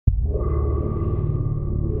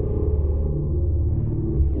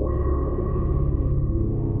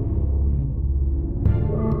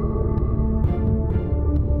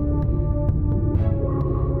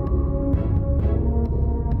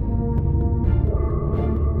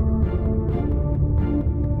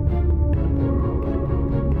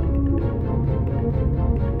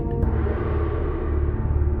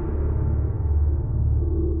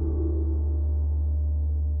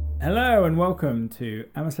Hello and welcome to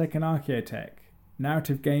Amasek and Archaeotech,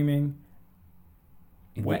 narrative gaming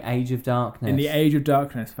in the age of darkness. In the age of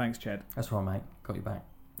darkness. Thanks, Ched. That's right, mate. Got you back.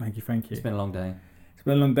 Thank you. It's been a long day. It's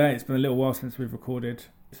been a long day. It's been a little while since we've recorded.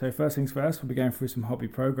 So first things first, we'll be going through some hobby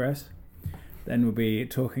progress. Then we'll be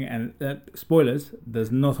talking, and spoilers,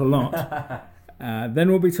 there's not a lot.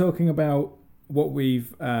 Then we'll be talking about what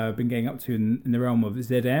we've been getting up to in the realm of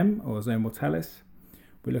ZM, or Zone Mortalis.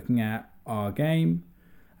 We're looking at our game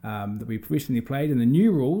that we've recently played and the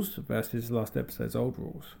new rules versus last episode's old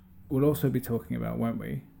rules. We'll also be talking about, won't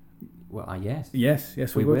we? Well, yes.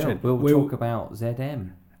 Yes, we will. We'll talk about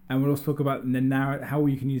ZM. And we'll also talk about how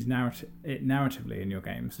you can use it narratively in your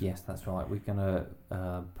games. Yes, that's right. We're going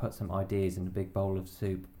to put some ideas in a big bowl of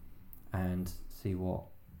soup and see what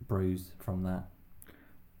brews from that.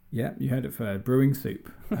 Yeah, you heard it first. Brewing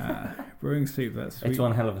soup. Brewing soup, that's sweet. It's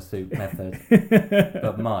one hell of a soup method.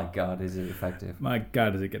 But my God, is it effective. My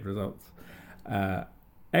God, does it get results.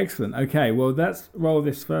 Excellent. Okay, well, let's roll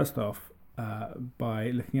this first off by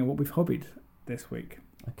looking at what we've hobbied this week.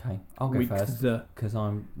 Okay, I'll go first because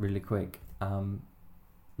I'm really quick.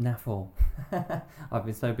 Naffle. I've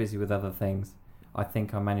been so busy with other things. I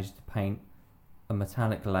think I managed to paint a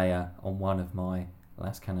metallic layer on one of my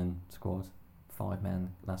last cannon squads.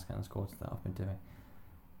 5-man last cannon squads that I've been doing.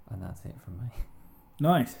 And that's it from me.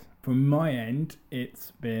 Nice. From my end, it's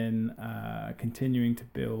been continuing to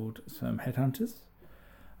build some headhunters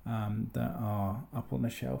that are up on the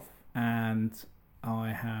shelf. And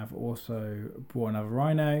I have also bought another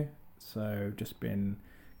rhino, so just been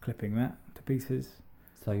clipping that to pieces.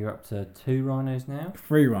 So you're up to 2 rhinos now?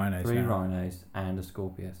 3 rhinos now. 3 rhinos and a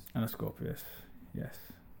scorpius. Yes.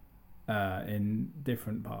 In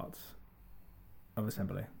different parts of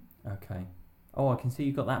assembly. Okay. Oh, I can see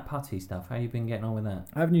you've got that putty stuff. How you been getting on with that?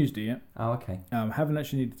 I haven't used it yet. Oh, okay. Haven't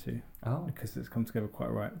actually needed to. Oh. Because it's come together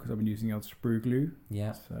quite right, because I've been using the old sprue glue.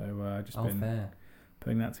 Yeah. So just been fair.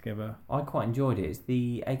 Putting that together. I quite enjoyed it. It's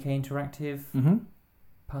the AK Interactive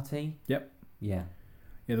putty. Yep. Yeah.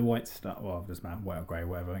 Yeah, the white stuff. Well, it doesn't matter, white or grey,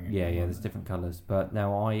 whatever. Yeah, there's different colours. But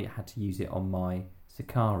now I had to use it on my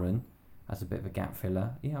Sikaran as a bit of a gap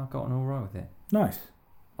filler. Yeah, I've gotten all right with it. Nice.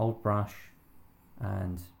 Old brush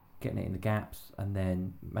and getting it in the gaps and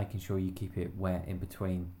then making sure you keep it wet in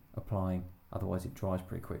between applying. Otherwise it dries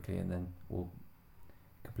pretty quickly and then will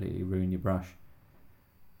completely ruin your brush.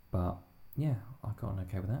 But yeah, I got on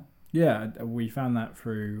okay with that. Yeah, we found that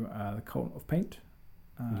through the Cult of Paint.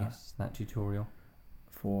 Yes, that tutorial.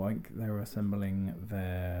 For, I think, they were assembling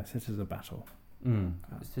their Sisters of Battle.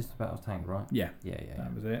 Sisters of Battle tank, right? Yeah.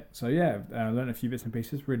 That was it. So yeah, I learned a few bits and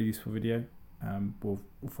pieces. Really useful video. We'll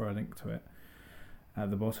throw a link to it at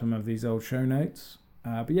the bottom of these old show notes.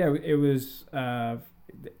 But yeah, it was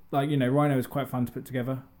Rhino is quite fun to put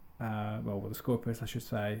together. With the Scorpius, I should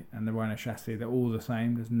say, and the Rhino chassis, they're all the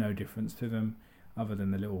same. There's no difference to them other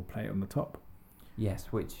than the little plate on the top. Yes,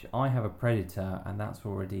 which I have a Predator, and that's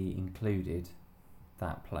already included.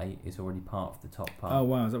 That plate is already part of the top part. Oh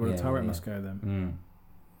wow, is that where the turret must go then?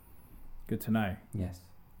 Good to know. Yes.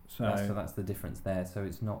 So that's the difference there. So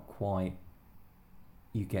it's not quite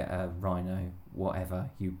you get a Rhino, whatever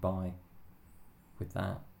you buy with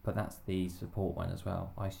that. But that's the support one as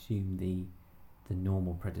well. I assume the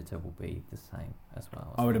normal Predator will be the same as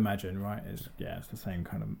well. I would imagine, right? It's the same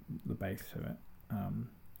kind of the base to it.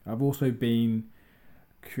 I've also been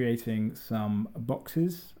creating some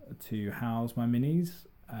boxes to house my minis.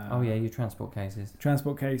 Your transport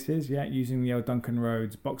cases. Using the old Duncan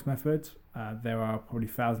Rhodes box method. There are probably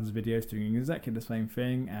thousands of videos doing exactly the same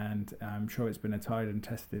thing, and I'm sure it's been a tried and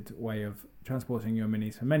tested way of transporting your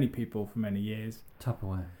minis for many people for many years.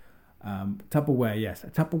 Tupperware, yes, a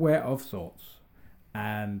Tupperware of sorts.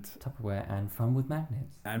 And Tupperware and fun with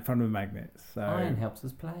magnets. So iron helps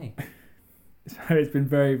us play. So it's been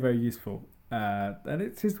very, very useful. And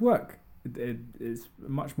it's his work. It's a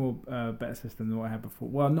much more better system than what I had before.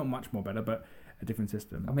 Well, not much more better, but a different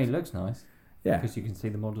system. I mean, it looks nice. Yeah. Because you can see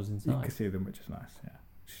the models inside. You can see them, which is nice,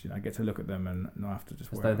 yeah. I get to look at them and not have to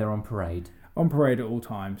just worry. As though they're on parade. On parade at all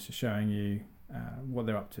times, just showing you what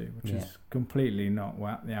they're up to, which is completely not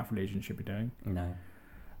what the Alpha Legion should be doing. No.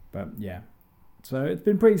 But, yeah. So it's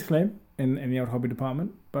been pretty slim in the old hobby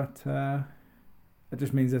department, but it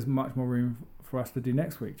just means there's much more room for us to do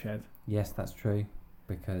next week, Ched. Yes, that's true,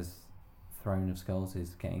 because Throne of Skulls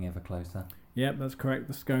is getting ever closer. Yep, that's correct.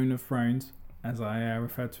 The Scone of Thrones, as I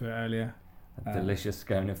referred to it earlier. A delicious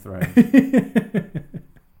scone of thrones.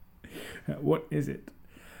 What is it?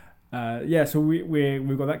 So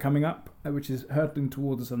we've got that coming up, which is hurtling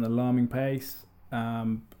towards us at an alarming pace.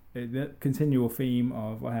 The continual theme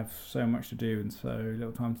of I have so much to do and so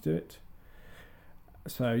little time to do it.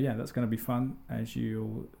 So yeah, that's going to be fun, as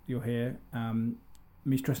you'll hear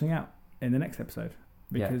me stressing out in the next episode,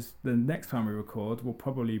 because the next time we record will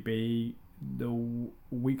probably be the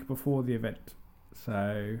week before the event.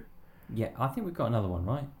 So yeah, I think we've got another one,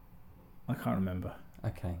 right? I can't remember.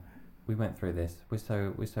 Okay, we went through this. We're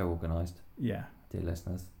so organised. Yeah, dear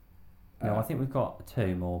listeners. No, I think we've got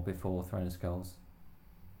 2 more before Throne of Skulls.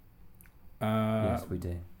 Yes, we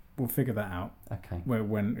do. We'll figure that out. Okay.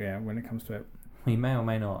 When it comes to it. We may or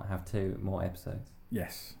may not have 2 more episodes.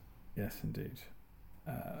 Yes, indeed.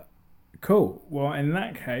 Cool. Well, in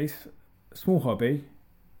that case, small hobby,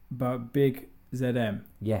 but big ZM.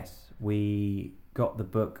 Yes, we got the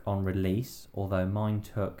book on release, although mine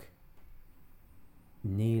took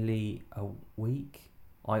nearly a week.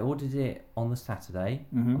 I ordered it on the Saturday,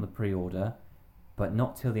 on the pre-order, but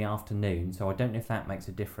not till the afternoon, so I don't know if that makes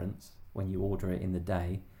a difference when you order it in the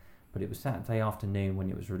day, but it was Saturday afternoon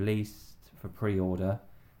when it was released for pre-order,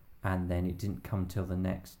 and then it didn't come till the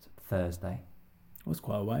next Thursday. It was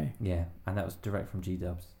quite a way. Yeah, and that was direct from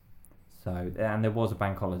G-Dubs. So, and there was a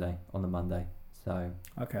bank holiday on the Monday, so...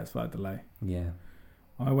 Okay, a slight delay. Yeah.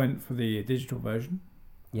 I went for the digital version.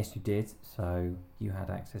 Yes, you did, so you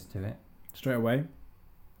had access to it. Straight away.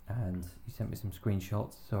 And you sent me some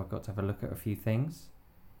screenshots, so I got to have a look at a few things.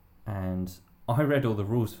 And I read all the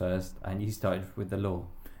rules first, and you started with the law.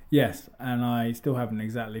 Yes, and I still haven't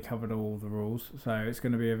exactly covered all the rules, so it's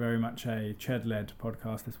going to be very much a Ched-led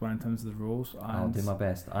podcast, this one, in terms of the rules. I'll do my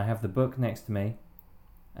best. I have the book next to me,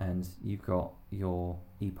 and you've got your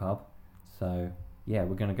EPUB. So, yeah,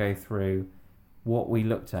 we're going to go through what we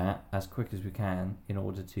looked at as quick as we can in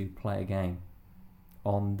order to play a game.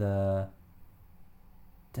 On the...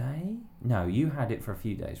 day? No, you had it for a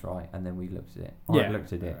few days, right? And then we looked at it. I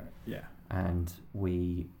looked at it. Yeah. And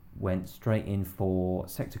we went straight in for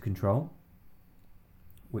Sector Control,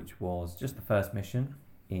 which was just the first mission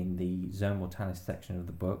in the Zone Mortalis section of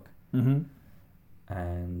the book. Mm-hmm.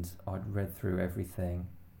 And I'd read through everything,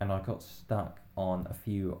 and I got stuck on a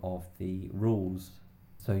few of the rules.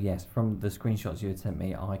 So yes, from the screenshots you had sent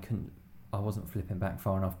me, I wasn't flipping back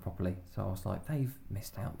far enough properly, so I was like, they've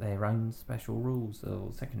missed out their own special rules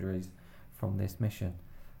or secondaries from this mission,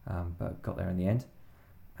 but got there in the end.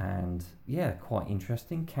 And yeah, quite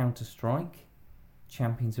interesting. Counter-Strike,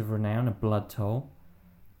 Champions of Renown, and Blood Toll.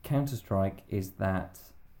 Counter-Strike is that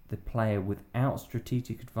the player without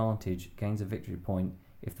strategic advantage gains a victory point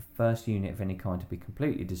if the first unit of any kind to be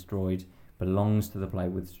completely destroyed belongs to the player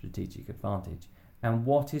with strategic advantage. And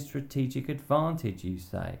what is strategic advantage, you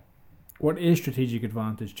say? What is strategic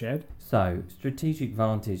advantage, Ched? So, strategic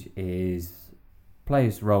advantage is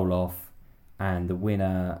players roll off and the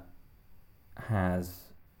winner has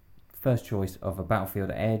first choice of a battlefield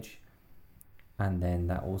edge, and then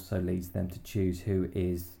that also leads them to choose who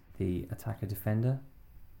is the attacker defender.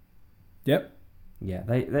 Yep. Yeah,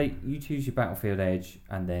 you choose your battlefield edge,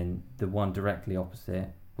 and then the one directly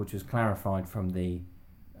opposite, which was clarified from the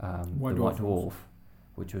White Dwarf,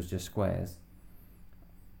 which was just squares.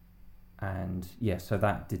 And yeah, so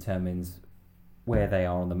that determines where they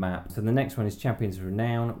are on the map. So the next one is Champions of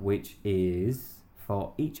Renown, which is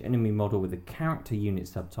for each enemy model with a character unit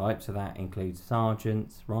subtype. So that includes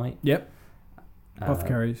sergeants, right? Yep.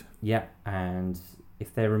 Apothecaries. Yep. And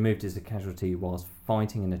if they're removed as a casualty whilst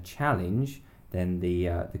fighting in a challenge, then the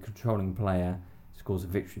controlling player scores a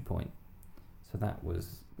victory point. So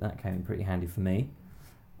that came in pretty handy for me.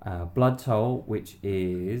 Blood Toll, which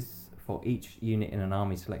is for each unit in an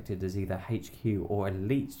army selected as either HQ or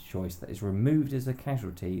Elite's choice that is removed as a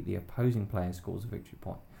casualty, the opposing player scores a victory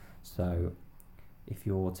point. So if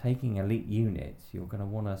you're taking elite units, you're going to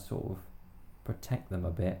want to sort of protect them a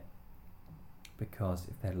bit, because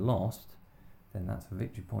if they're lost, then that's a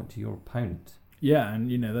victory point to your opponent. Yeah, and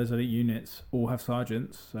those elite units all have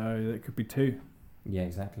sergeants, so it could be 2. Yeah,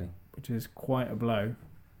 exactly. Which is quite a blow.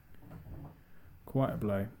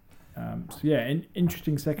 So yeah,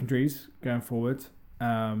 interesting secondaries going forward,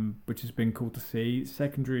 which has been cool to see.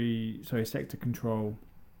 Sector Control.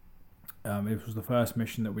 It was the first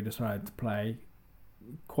mission that we decided to play.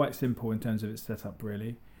 Quite simple in terms of its setup,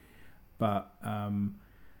 really, but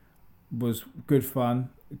was good fun.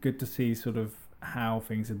 Good to see sort of how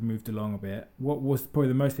things had moved along a bit. What was probably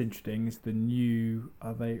the most interesting is the new.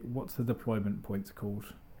 What's the deployment points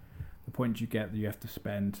called? The points you get that you have to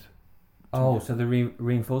spend. So the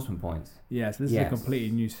reinforcement points. Yeah, so this is a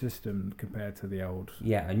completely new system compared to the old.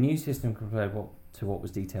 Yeah, a new system compared to what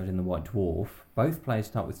was detailed in the White Dwarf. Both players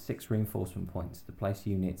start with 6 reinforcement points to place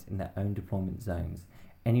units in their own deployment zones.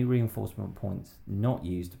 Any reinforcement points not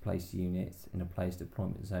used to place units in a player's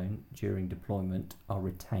deployment zone during deployment are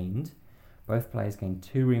retained, Both players gain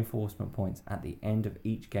 2 reinforcement points at the end of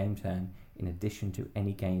each game turn, in addition to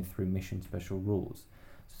any gained through mission special rules.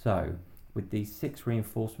 So, with these 6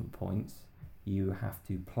 reinforcement points, you have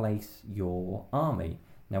to place your army.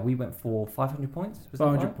 Now, we went for 500 points, was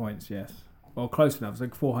 500 that right? points, yes. Well, close enough. It's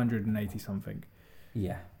like 480 something.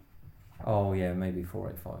 Yeah. Oh, yeah, maybe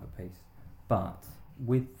 485 apiece. But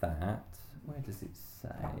with that, where does it say?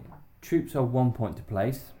 Troops are 1 point to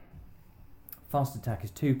place. Fast attack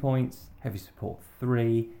is 2 points. Heavy support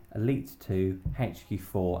 3. Elite 2. HQ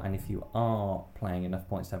 4. And if you are playing enough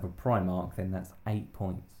points to have a Primarch, then that's 8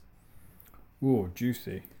 points. Ooh,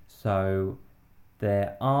 juicy. So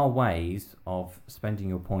there are ways of spending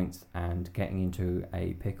your points and getting into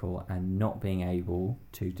a pickle and not being able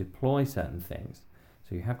to deploy certain things.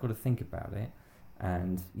 So you have got to think about it.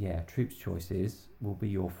 And yeah, troops choices will be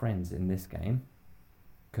your friends in this game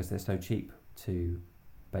because they're so cheap to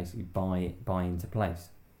basically buy into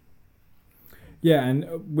place. Yeah, and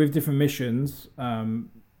with different missions,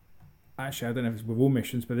 actually I don't know if it's with all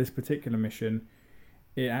missions, but this particular mission,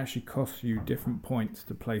 it actually costs you different points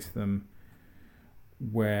to place them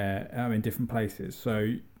in different places.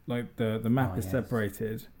 So like the map is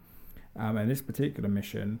separated, and this particular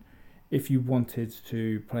mission, if you wanted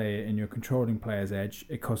to play it in your controlling player's edge,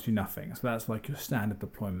 it costs you nothing. So that's like your standard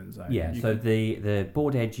deployment zone. Yeah, so the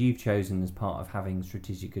board edge you've chosen as part of having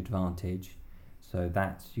strategic advantage. So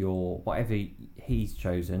that's your, whatever he's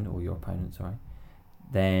chosen, or your opponent, sorry.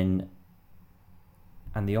 Then,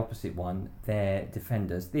 and the opposite one, they're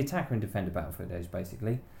defenders. The attacker and defender battlefield edge,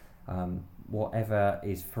 basically. Whatever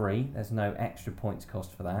is free, there's no extra points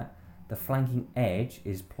cost for that. The flanking edge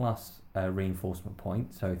is plus a reinforcement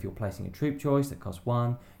point. So if you're placing a troop choice that costs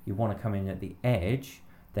 1, you want to come in at the edge,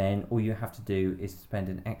 then all you have to do is spend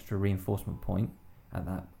an extra reinforcement point at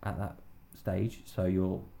that stage. So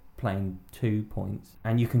you're playing 2 points,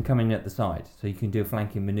 and you can come in at the side. So you can do a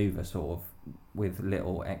flanking maneuver sort of with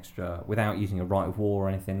little extra, without using a right of war or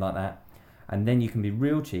anything like that. And then you can be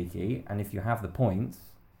real cheeky, and if you have the points,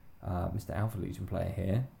 Mr. Alpha Legion player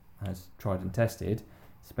here has tried and tested,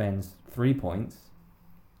 spends 3 points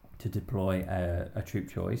to deploy a troop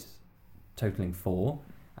choice, totaling 4,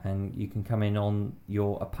 and you can come in on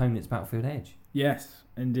your opponent's battlefield edge. Yes,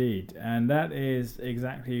 indeed, and that is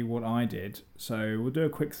exactly what I did. So we'll do a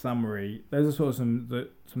quick summary. Those are sort of some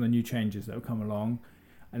of the new changes that have come along.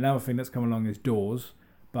 Another thing that's come along is doors,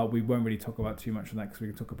 but we won't really talk about too much of that because we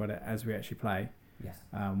can talk about it as we actually play. Yes.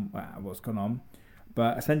 What's gone on.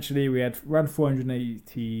 But essentially we had around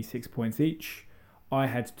 486 points each. I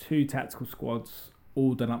had 2 tactical squads,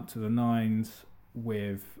 all done up to the 9s,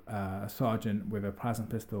 with a sergeant with a plasma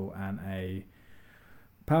pistol and a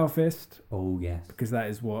power fist. Oh, yes. Because that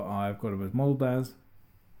is what I've got them as modelled as.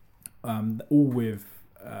 All with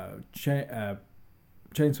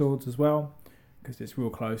chainswords as well, because it's real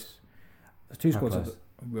close. There's 2 squads of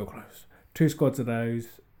real close. 2 squads of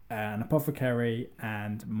those, an apothecary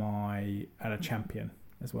and a champion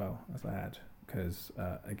as well as I had. Because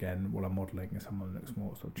again, what I'm modelling is someone that looks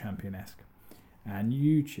more sort of champion-esque. And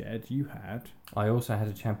you, Jed, you had... I also had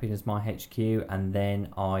a champion as my HQ, and then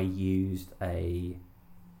I used a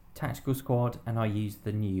tactical squad, and I used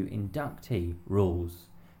the new inductee rules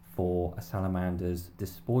for a Salamander's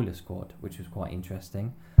Despoiler squad, which was quite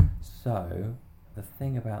interesting. So, the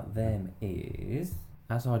thing about them is,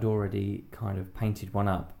 as I'd already kind of painted one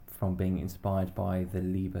up from being inspired by the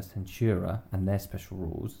Liber Centura and their special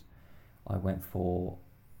rules, I went for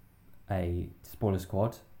a Despoiler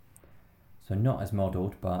squad. So not as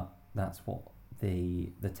modelled, but that's what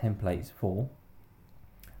the template's for.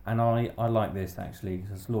 And I like this actually,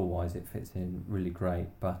 because lore-wise it fits in really great.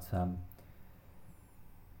 But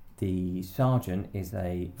the sergeant is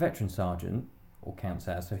a veteran sergeant, or counts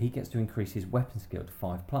as, so he gets to increase his weapon skill to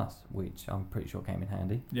 5+, which I'm pretty sure came in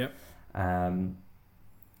handy. Yep.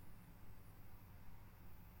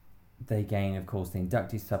 They gain, of course, the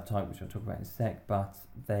inductee subtype, which I'll talk about in a sec, but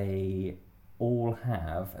they all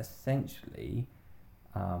have essentially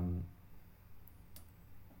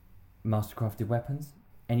mastercrafted weapons.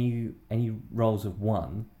 Any rolls of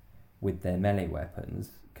 1 with their melee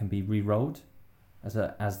weapons can be re-rolled as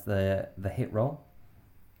the hit roll.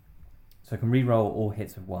 So I can re-roll all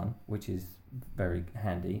hits of 1, which is very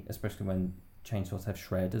handy, especially when chainsaws have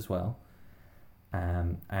shred as well.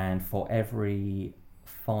 And for every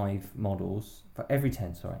 5 models, for every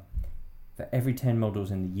 10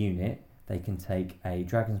 models in the unit, they can take a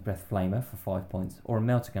Dragon's Breath Flamer for 5 points or a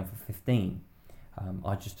Melter Gun for 15.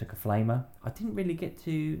 I just took a Flamer. I didn't really get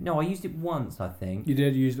to... No, I used it once, I think. You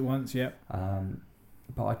did use it once, yep.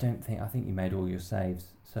 But I think you made all your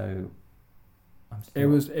saves. So It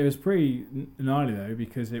was pretty gnarly though,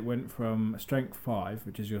 because it went from strength 5,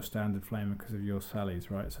 which is your standard flamer because of your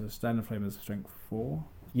sallies, right? So standard flamer is strength 4.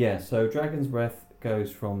 Yeah, so Dragon's Breath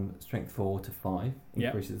goes from strength 4 to 5,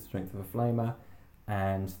 increases the strength of a flamer,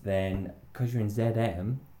 and then because you're in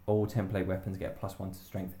ZM, all template weapons get a +1 to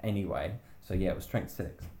strength anyway. So yeah, it was strength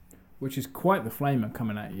 6, which is quite the flamer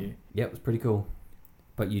coming at you. Yeah, it was pretty cool.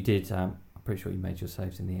 But you did. I'm pretty sure you made your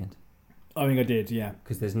saves in the end. I think I did, yeah.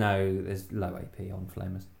 Because there's low AP on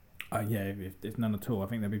flamers. Yeah, if none at all. I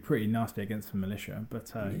think they'd be pretty nasty against the militia. But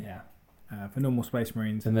for normal Space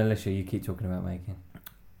Marines, the militia you keep talking about making.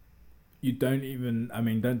 You don't even.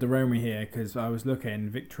 Don't derail me here, because I was looking.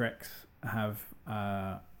 Victrex have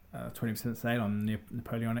 20% sale on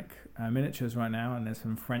Napoleonic miniatures right now, and there's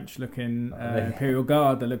some French-looking Imperial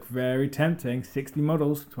Guard that look very tempting. 60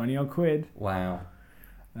 models, 20 odd quid. Wow.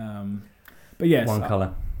 But yes, one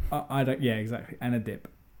colour. I don't. Yeah, exactly, and a dip.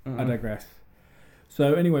 Mm-hmm. I digress.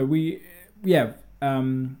 So anyway,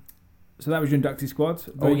 so that was your inductee squad.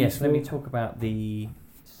 Oh yes, let me talk about the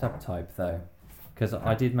subtype though, because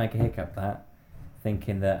I did make a hiccup that,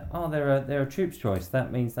 thinking that they're a troops choice.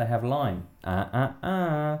 That means they have line.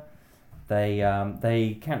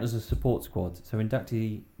 They count as a support squad. So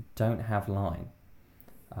inductee don't have line.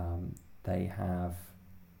 They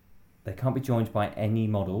can't be joined by any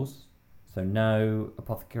models. So no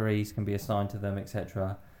apothecaries can be assigned to them,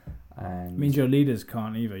 etc. And means your leaders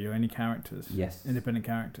can't either. You're only characters. Yes. Independent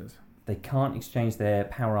characters. They can't exchange their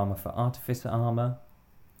power armor for artificer armor.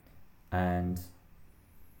 And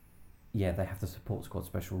yeah, they have the support squad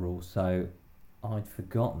special rules. So I'd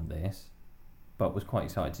forgotten this, but was quite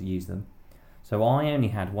excited to use them. So I only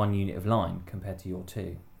had 1 unit of line compared to your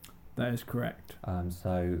 2. That is correct.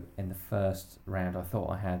 So in the first round, I thought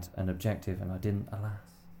I had an objective, and I didn't, alas.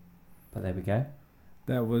 But there we go.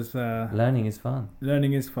 That was learning is fun.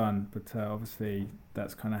 Learning is fun, but obviously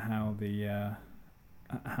that's kind of how the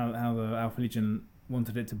Alpha Legion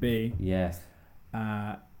wanted it to be. Yes.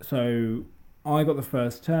 So I got the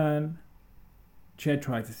first turn. Ched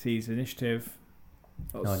tried to seize initiative.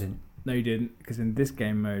 No, I didn't. No, you didn't, because in this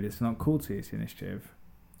game mode, it's not called seize initiative.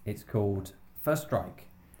 It's called First Strike,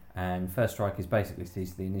 and First Strike is basically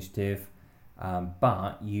seize the initiative,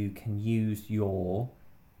 but you can use your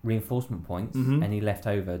reinforcement points, any left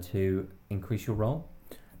over, to increase your roll.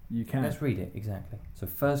 You can. Let's read it exactly. So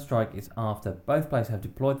First Strike is after both players have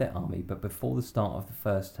deployed their army, but before the start of the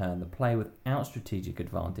first turn, the player without strategic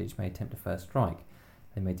advantage may attempt a first strike.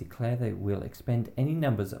 They may declare they will expend any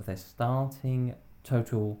numbers of their starting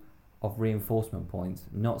total of reinforcement points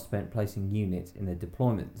not spent placing units in their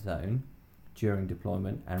deployment zone during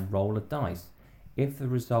deployment and roll a dice. If the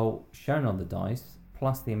result shown on the dice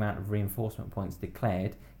plus the amount of reinforcement points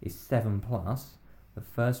declared is 7+, the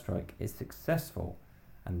first strike is successful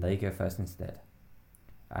and they go first instead.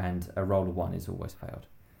 And a roll of 1 is always failed.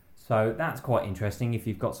 So that's quite interesting. If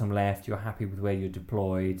you've got some left, you're happy with where you're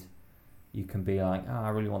deployed, you can be like, I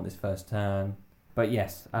really want this first turn. But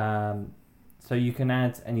yes, so you can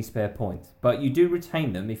add any spare points, but you do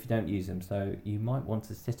retain them if you don't use them. So you might want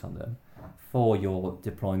to sit on them for your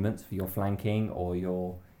deployments, for your flanking, or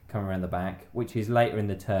your coming around the back, which is later in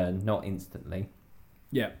the turn, not instantly.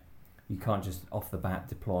 Yeah. You can't just off the bat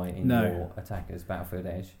deploy in your attacker's battlefield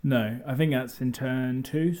edge. No, I think that's in turn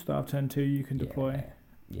 2, start of turn 2 you can deploy.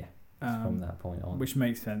 Yeah, from that point on. Which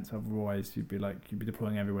makes sense, otherwise you'd be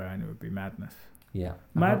deploying everywhere and it would be madness. Yeah.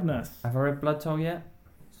 Madness. Have I read Blood Toll yet?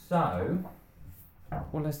 So,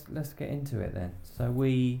 well, let's get into it then. So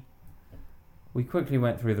we quickly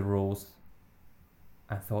went through the rules.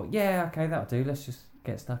 I thought, yeah, okay, that'll do. Let's just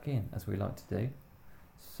get stuck in, as we like to do.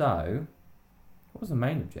 So, what was the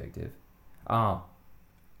main objective?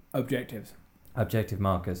 Objectives. Objective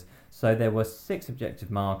markers. So there were 6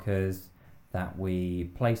 objective markers that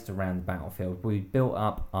we placed around the battlefield. We built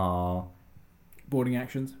up our boarding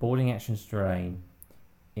actions terrain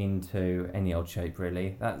into any odd shape,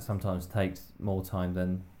 really. That sometimes takes more time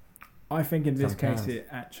than I think in this case it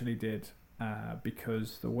actually did,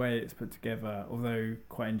 because the way it's put together, although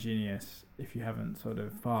quite ingenious, if you haven't sort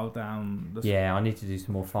of filed down the... Yeah, I need to do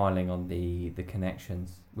some more filing on the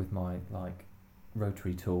connections with my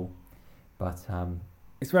rotary tool, but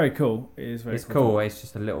it's very cool. It is very it's cool. It's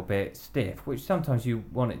just a little bit stiff, which sometimes you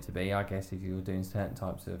want it to be, I guess, if you're doing certain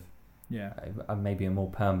types of maybe a more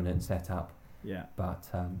permanent setup. Yeah. But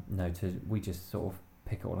we just sort of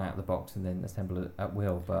pick it all out of the box and then assemble it at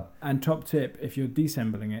will. And top tip, if you're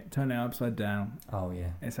deassembling it, turn it upside down. Oh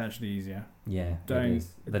yeah. It's actually easier. Yeah. The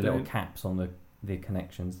little caps on the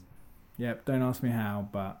connections. Yep. Don't ask me how,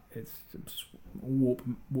 but it's warp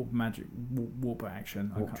magic, warp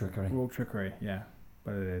action, warp trickery. Warp trickery. Yeah,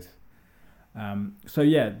 but it is. So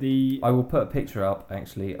yeah, I will put a picture up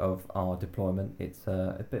actually of our deployment. It's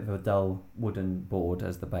a bit of a dull wooden board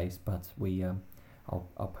as the base, but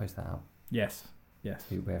I'll post that up. Yes.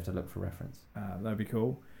 You'll be able to look for reference. That'd be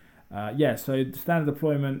cool. So the standard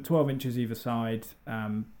deployment, 12 inches either side,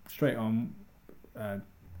 straight on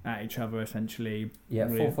at each other essentially. Yeah,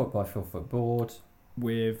 4 foot by 4 foot board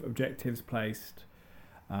with objectives placed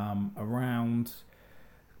around.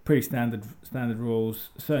 Pretty standard rules.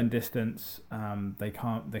 Certain distance. They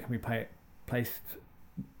can be placed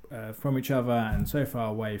from each other and so far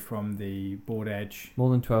away from the board edge. More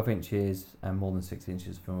than 12 inches and more than 6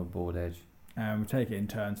 inches from a board edge. We take it in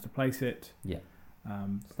turns to place it. Yeah.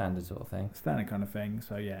 Standard sort of thing. Standard kind of thing.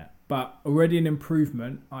 So yeah, but already an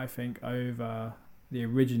improvement, I think, over the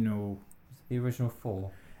original. The original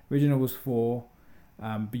 4. Original was 4,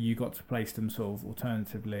 but you got to place them sort of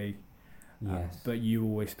alternatively. Yes. But you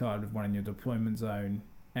always started with one in your deployment zone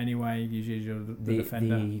anyway. Usually you're the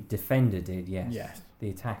defender. The defender did, yes. Yes. The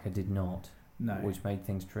attacker did not. No. Which made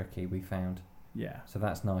things tricky, we found. Yeah. So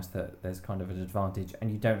that's nice that there's kind of an advantage,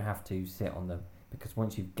 and you don't have to sit on them, because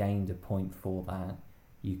once you've gained a point for that,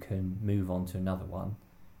 you can move on to another one,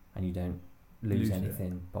 and you don't lose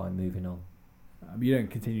anything by moving on. You don't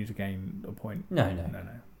continue to gain a point. No.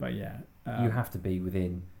 But yeah. You have to be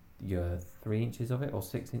within your 3 inches of it, or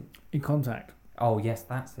 6 inches? In contact. Oh, yes,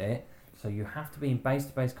 that's it. So you have to be in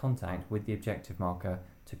base-to-base contact with the objective marker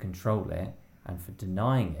to control it, and for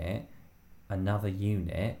denying it, another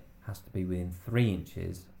unit has to be within 3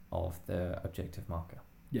 inches of the objective marker.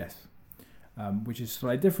 Yes. Which is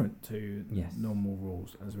slightly different to yes. normal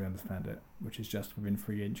rules as we understand it, which is just within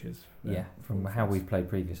 3 inches. Yeah, from how we played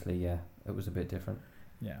previously, yeah, it was a bit different.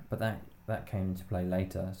 Yeah. But that came into play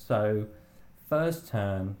later. So first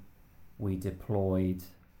turn we deployed,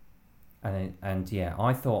 and yeah,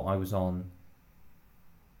 I thought I was on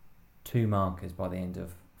 2 markers by the end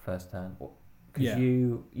of first turn. Because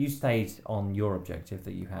you stayed on your objective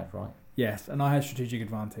that you had, right? Yes, and I had strategic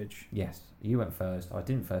advantage. Yes, you went first. I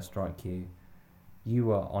didn't first strike you. You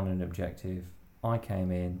were on an objective. I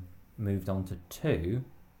came in, moved on to 2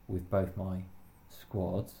 with both my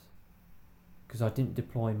squads, because I didn't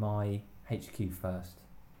deploy my HQ first.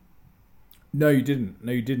 No, you didn't.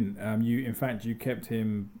 In fact, you kept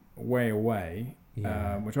him way away,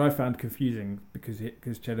 which I found confusing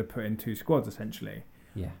because Cheddar put in 2 squads essentially.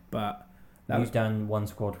 Yeah. But you've done 1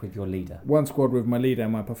 squad with your leader. 1 squad with my leader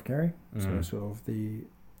and my apothecary. So sort of the.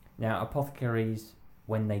 Now apothecaries,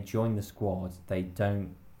 when they join the squad, they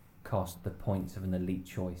don't cost the points of an elite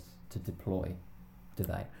choice to deploy, do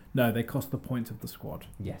they? No, they cost the points of the squad.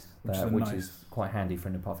 Yes, which is quite handy for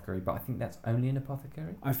an apothecary, but I think that's only an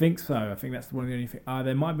apothecary. I think so. I think that's one of the only things.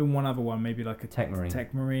 There might have been one other one, maybe like a Tech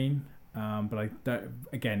Marine. But I don't.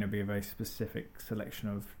 Again, it'll be a very specific selection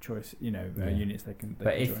of choice. Units they can.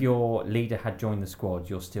 But if your leader had joined the squad,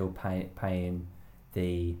 you're still paying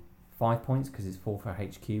the 5 points because it's 4 for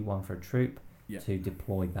HQ, 1 for a troop to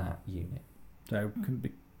deploy that unit. So it can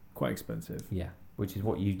be quite expensive. Yeah, which is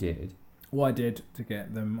what you did. What I did to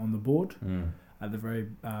get them on the board at the very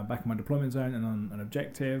back of my deployment zone and on an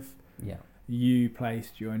objective. Yeah. You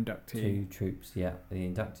placed your inductee. 2 troops, yeah. The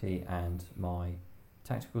inductee and my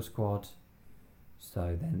tactical squad.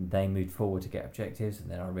 So then they moved forward to get objectives, and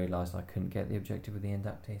then I realised I couldn't get the objective with the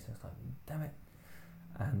inductee, so I was like, damn it.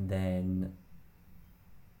 And then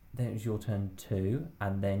it was your turn 2,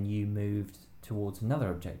 and then you moved towards another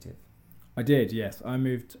objective. I did, yes. I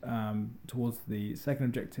moved towards the second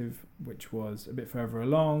objective, which was a bit further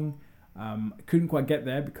along. I couldn't quite get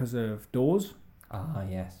there because of doors. Ah,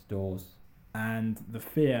 yes, doors. And the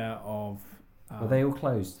fear of... well, they all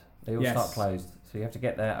closed. They all start closed. So you have to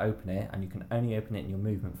get there, open it, and you can only open it in your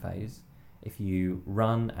movement phase. If you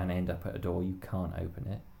run and end up at a door, you can't open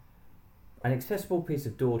it. An accessible piece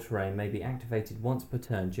of door terrain may be activated once per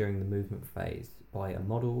turn during the movement phase by a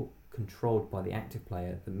model controlled by the active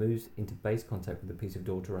player that moves into base contact with the piece of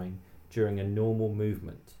door terrain during a normal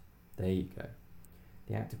movement. There you go.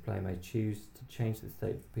 The active player may choose to change the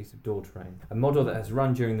state of the piece of door terrain. A model that has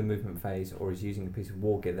run during the movement phase or is using a piece of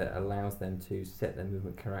war gear that allows them to set their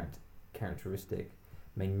movement characteristic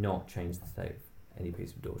may not change the state of any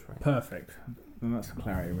piece of door terrain. Perfect. And that's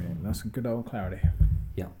clarity, really. That's some good old clarity.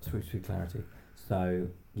 Yeah, sweet clarity. So,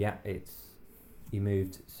 yeah, you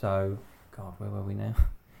moved. So, God, where were we now?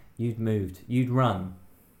 You'd run,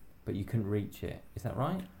 but you couldn't reach it. Is that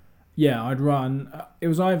right? Yeah, I'd run. It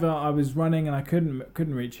was either I was running and I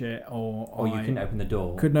couldn't reach it, or you couldn't open the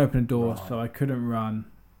door. Couldn't open a door, right. So I couldn't run.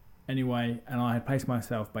 Anyway, and I had placed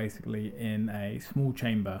myself basically in a small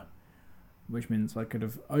chamber, which means I could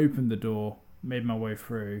have opened the door, made my way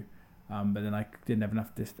through, but then I didn't have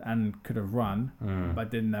enough distance and could have run,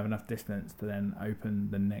 but didn't have enough distance to then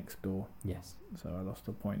open the next door. Yes. So I lost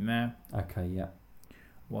a point there. Okay, yeah.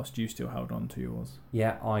 Whilst you still held on to yours.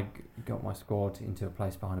 Yeah, I got my squad into a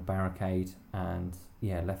place behind a barricade and,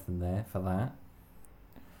 left them there for that.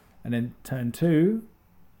 And then turn 2.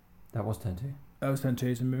 That was turn 2. That was turn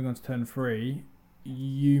 2, so moving on to turn 3,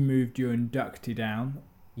 you moved your inductee down.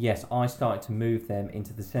 Yes, I started to move them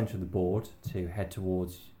into the centre of the board to head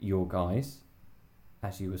towards your guys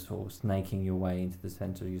as you were sort of snaking your way into the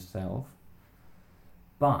centre yourself.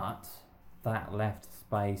 But that left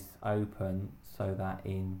space open so that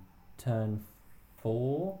in turn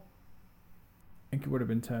 4... I think it would have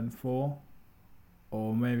been turn 4,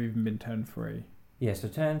 or maybe even been turn 3. Yeah, so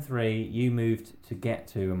turn 3, you moved to get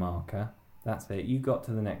to a marker. That's it. You got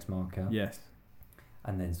to the next marker. Yes.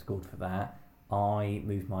 And then scored for that. I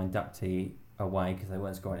moved my inductee away because they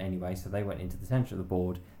weren't scoring anyway, so they went into the centre of the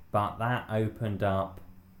board. But that opened up,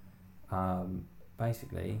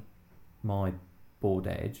 basically, my board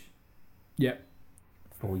edge. Yep.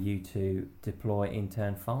 For you to deploy in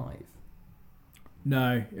turn 5.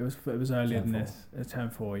 No, it was earlier Turn than 4. this. Turn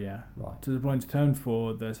 4, yeah. Right. To the point to turn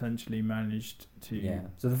 4, they essentially managed to... Yeah.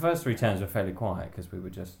 So the first 3 turns were fairly quiet because we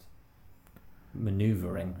were just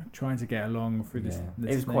manoeuvring. Trying to get along through this.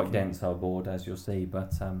 It was quite dense, our board, as you'll see,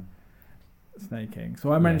 but... snaking.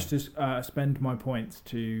 So I managed to spend my points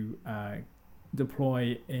to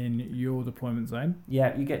deploy in your deployment zone.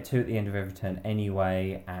 Yeah, you get 2 at the end of every turn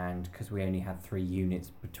anyway, and because we only had 3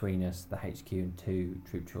 units between us, the HQ and 2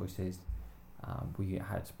 troop choices, we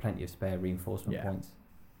had plenty of spare reinforcement points.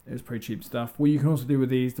 It was pretty cheap stuff. What you can also do with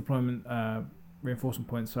these deployment reinforcement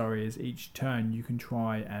points, is each turn you can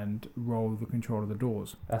try and roll the control of the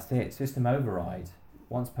doors. That's it. System override.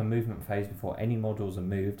 Once per movement phase before any models are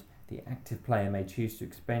moved, the active player may choose to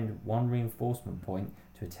expend 1 reinforcement point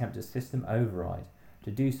to attempt a system override.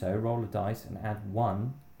 To do so, roll a dice and add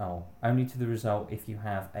 1 only to the result if you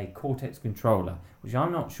have a Cortex controller, which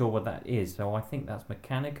I'm not sure what that is, so I think that's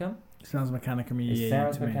Mechanicum. It sounds Mechanicum. It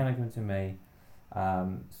sounds Mechanicum to me.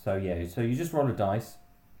 So you just roll a dice.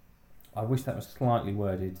 I wish that was slightly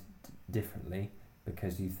worded differently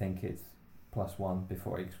because you think it's +1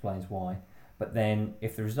 before it explains why. But then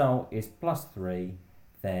if the result is +3,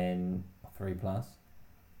 then 3+,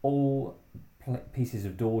 all pieces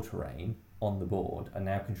of door terrain on the board are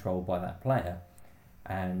now controlled by that player,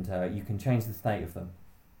 and you can change the state of them.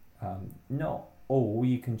 Not all,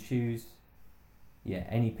 you can choose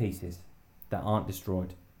any pieces that aren't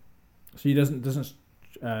destroyed. So he doesn't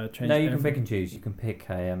change. No, you can pick and choose. You can pick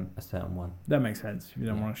a certain one. That makes sense. You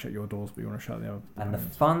don't want to shut your doors, but you want to shut the other. And the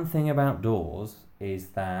fun thing about doors is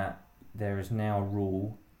that there is now a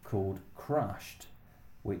rule called crushed,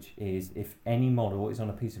 which is if any model is on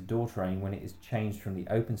a piece of door terrain when it is changed from the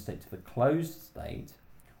open state to the closed state,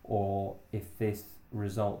 or if this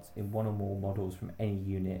results in one or more models from any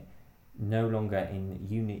unit no longer in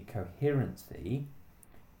unit coherency,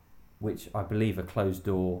 which I believe a closed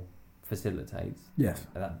door facilitates. Yes.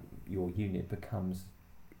 That your unit becomes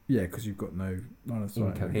because you've got no line of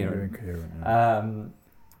sight. Incoherent.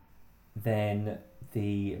 Then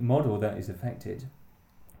the model that is affected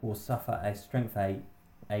will suffer a strength 8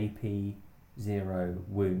 AP 0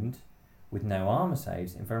 wound with no armor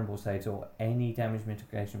saves, invulnerable saves, or any damage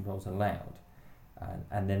mitigation rolls allowed,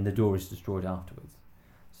 and then the door is destroyed afterwards.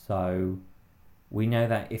 So we know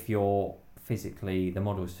that if you're the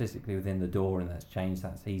model is physically within the door and that's changed,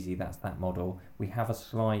 that's easy, that's that model. We have a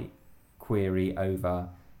slight query over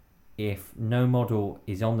if no model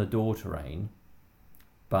is on the door terrain,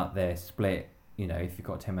 but they're split, if you've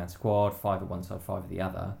got a 10-man squad, 5 at one side, 5 at the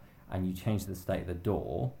other, and you change the state of the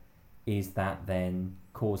door, is that then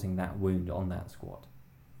causing that wound on that squad?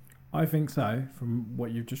 I think so, from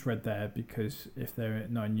what you've just read there, because if they're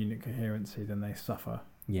not in unit coherency, then they suffer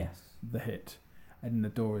the hit, and the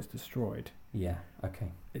door is destroyed. Yeah,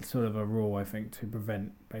 okay. It's sort of a rule, I think, to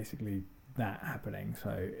prevent basically that happening.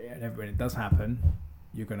 So when it does happen,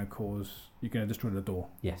 you're going to destroy the door.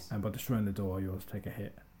 Yes. And by destroying the door, you'll take a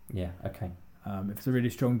hit. Yeah, okay. If it's a really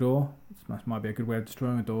strong door, it might be a good way of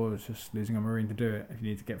destroying a door. It's just losing a marine to do it. If you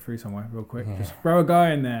need to get through somewhere real quick, just throw a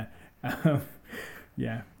guy in there.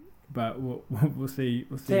 But we'll see.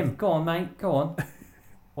 Tim, go on, mate. Go on.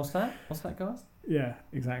 What's that, guys? Yeah,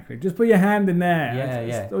 exactly. Just put your hand in there.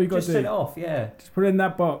 That's all you got to do. Just sit off. Yeah. Just put it in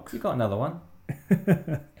that box. You got another one.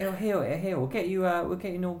 It'll heal. We'll get you. We'll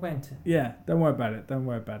get you an augment. Yeah. Don't worry about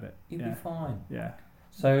it. You'll be fine. Yeah.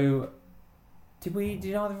 So, did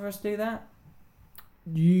either of us do that?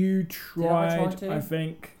 You tried. I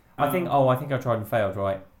think. I think I tried and failed.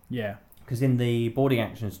 Right. Yeah. Because in the boarding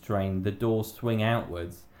actions terrain, the doors swing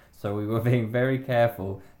outwards. So we were being very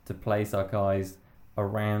careful to place our guys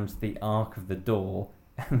around the arc of the door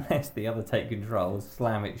unless the other take control,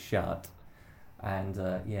 slam it shut. And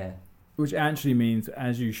Which actually means,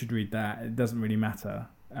 as you should read that, it doesn't really matter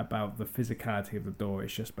about the physicality of the door.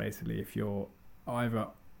 It's just basically if you're either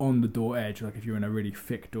on the door edge, like if you're in a really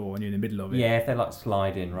thick door and you're in the middle of it. Yeah, if they're like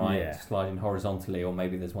sliding, right? Yeah. Sliding horizontally, or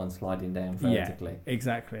maybe there's one sliding down vertically. Yeah,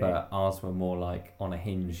 exactly. But ours were more like on a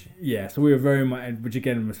hinge. Yeah, so we were very much, which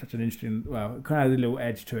again was such an interesting, well, it kind of had a little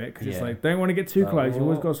edge to it, because it's like, don't want to get too close. You've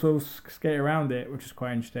always got to sort of skate around it, which is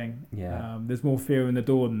quite interesting. Yeah. There's more fear in the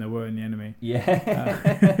door than there were in the enemy. Yeah.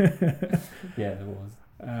 Yeah, there was.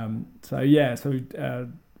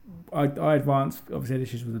 I advanced, obviously had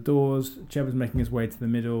issues with the doors. Jeb was making his way to the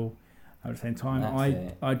middle. At the same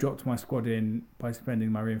time, I dropped my squad in by spending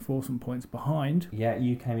my reinforcement points behind. Yeah,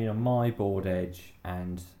 you came in on my board edge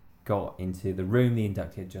and got into the room the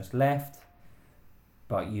inductee had just left,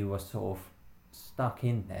 but you were sort of stuck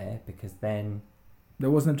in there because then...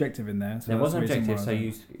 There was an objective in there. So there was an objective, so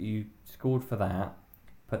you scored for that,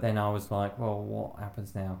 but then I was like, well, what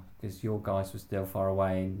happens now? Because your guys were still far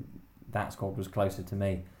away and that squad was closer to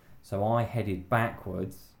me. So I headed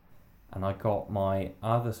backwards and I got my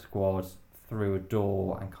other squad through a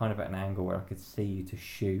door and kind of at an angle where I could see you to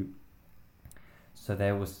shoot. So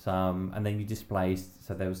there was some, and then you displaced,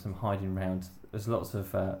 so there was some hiding around. There's lots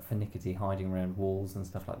of finickety hiding around walls and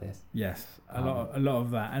stuff like this. Yes, a lot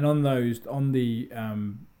of that. And on the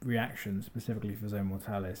reactions, specifically for Zone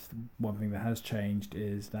Mortalis, one thing that has changed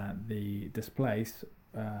is that the displace,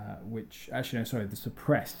 the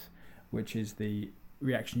suppress, which is the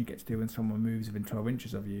reaction you get to do when someone moves within 12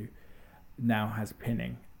 inches of you, now has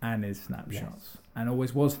pinning and is snapshots. Yes. And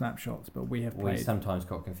always was snapshots, but we sometimes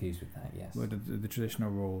got confused with that, yes. With the traditional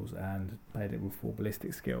rules and played it with full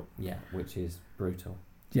ballistic skill. Yeah, which is brutal.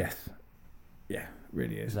 Yes. Yeah,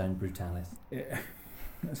 really is. Zone Brutalis. Yeah.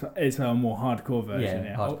 It's a more hardcore version.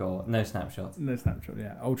 Yeah, hardcore. No snapshots. No snapshot,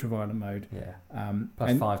 yeah. Ultraviolet mode. Yeah.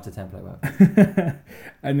 Plus 5 to template work.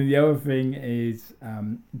 And then the other thing is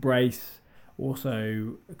brace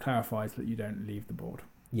also clarifies that you don't leave the board.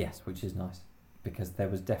 Yes, which is nice. Because there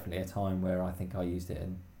was definitely a time where I think I used it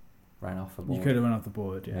and ran off the board. You could have run off the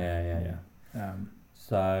board, yeah.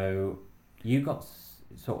 So you got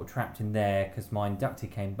sort of trapped in there because my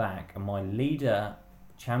inductee came back and my leader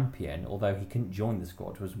champion, although he couldn't join the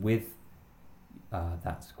squad, was with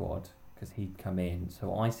that squad because he'd come in.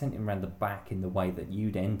 So I sent him around the back in the way that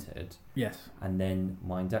you'd entered. Yes. And then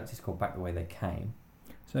my inductee squad back the way they came.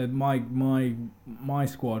 So my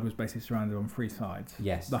squad was basically surrounded on three sides.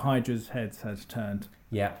 Yes. The Hydra's heads had turned.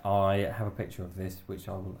 Yeah, I have a picture of this, which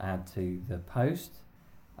I will add to the post.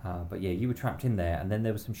 But yeah, you were trapped in there, and then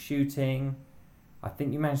there was some shooting. I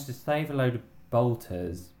think you managed to save a load of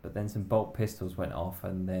bolters, but then some bolt pistols went off,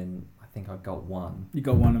 and then I think I got one. You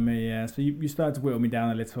got one of me, yeah. So you started to whittle me down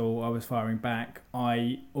a little. I was firing back.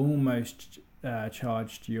 I almost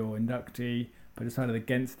charged your inductee, but decided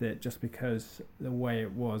against it just because the way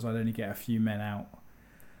it was, I'd only get a few men out.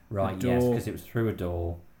 Right, yes, because it was through a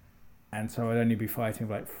door. And so I'd only be fighting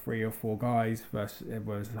like 3 or 4 guys whereas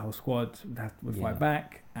the whole squad would fight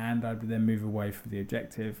back, and I'd then move away from the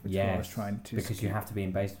objective, which is what I was trying to because you have to be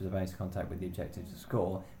in base-to-base contact with the objective to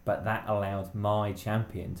score, but that allowed my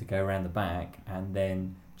champion to go around the back and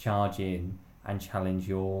then charge in and challenge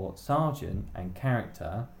your sergeant and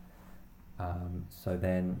character. So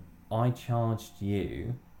then I charged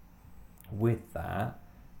you with that,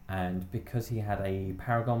 and because he had a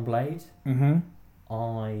Paragon Blade,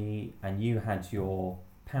 and you had your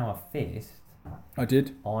Power Fist. I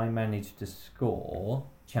did. I managed to score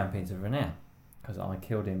Champions of Renown because I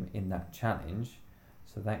killed him in that challenge,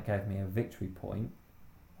 so that gave me a victory point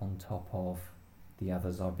on top of the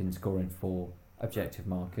others I've been scoring for objective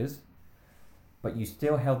markers. But you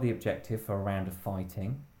still held the objective for a round of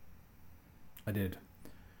fighting. I did.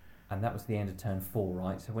 And that was the end of turn 4,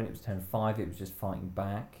 right? So when it was turn 5, it was just fighting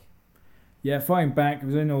back. Yeah, fighting back. It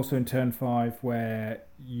was then also in turn 5 where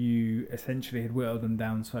you essentially had whittled them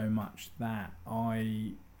down so much that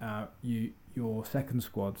your second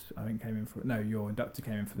squad, I think, came in for... No, your inductor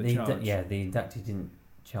came in for the charge. The inductor didn't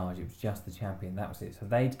charge. It was just the champion. That was it. So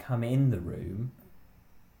they'd come in the room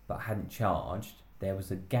but hadn't charged. There was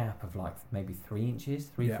a gap of like maybe 4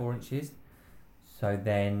 inches. So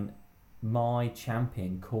then my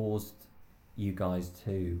champion caused you guys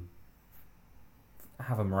to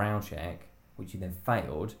have a morale check, which you then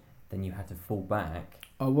failed. Then you had to fall back.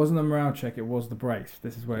 Oh, it wasn't a morale check, it was the brace.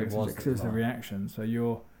 This is where it was the reaction. So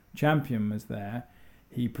your champion was there.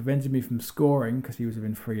 He prevented me from scoring because he was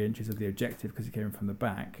within 3 inches of the objective because he came in from the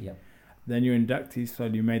back. Yep. Then your inductees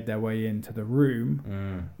slowly made their way into the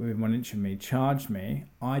room within 1 inch of me, charged me.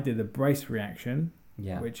 I did a brace reaction,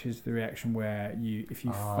 which is the reaction where if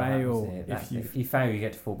you fail, if you fail, you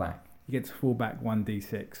get to fall back. You get to fall back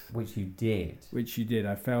 1d6. Which you did.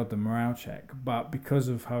 I failed the morale check, but because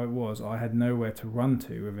of how it was, I had nowhere to run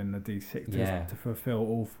to within the d6 to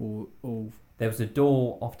fulfill all. There was a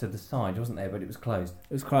door off to the side, wasn't there? But it was closed.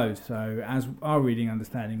 It was closed. So, as our reading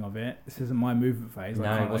understanding of it, this isn't my movement phase.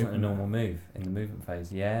 No, it wasn't a normal move in the movement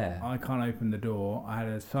phase. Yeah. I can't open the door. I had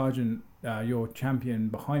a sergeant, your champion,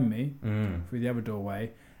 behind me through the other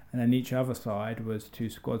doorway, and then each other side was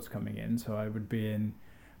 2 squads coming in. So I would be in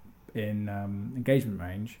engagement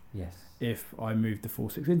range. Yes. If I moved the full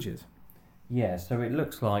 6 inches. Yeah. So it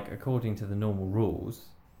looks like, according to the normal rules,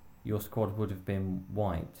 your squad would have been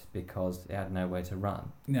wiped because it had nowhere to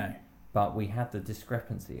run. No. But we had the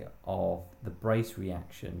discrepancy of the brace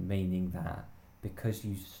reaction, meaning that because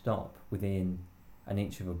you stop within 1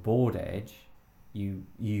 inch of a board edge, you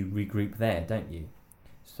regroup there, don't you?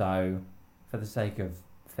 So, for the sake of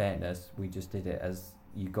fairness, we just did it as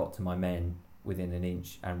you got to my men within 1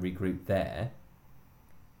 inch and regrouped there.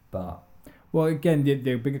 But well, again, the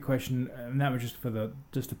bigger question, and that was just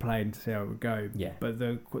to play and to see how it would go. Yeah. But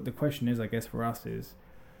the question is, I guess, for us is,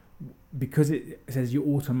 because it says you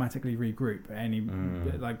automatically regroup.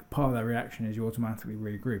 Like part of that reaction is you automatically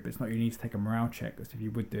regroup. It's not you need to take a morale check. Because if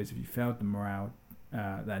you would do is if you failed the morale,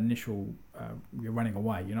 that initial, you're running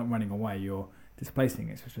away. You're not running away. You're displacing.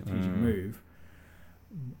 It's a strategic move.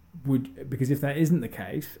 Because if that isn't the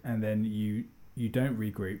case, and then you don't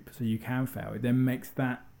regroup, so you can fail, it then makes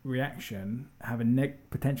that reaction have a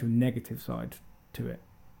potential negative side to it,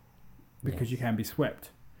 because you can be swept.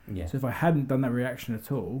 Yeah. So if I hadn't done that reaction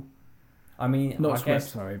at all, I mean, not I swept,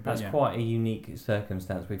 guess sorry, but that's quite a unique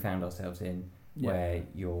circumstance we found ourselves in, where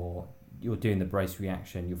you're doing the brace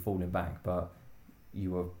reaction, you're falling back, but you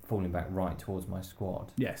were falling back right towards my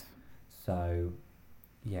squad. Yes. So,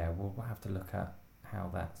 yeah, we'll have to look at how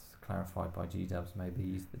that's clarified by G-dubs, maybe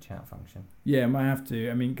use the chat function. Yeah, might have to.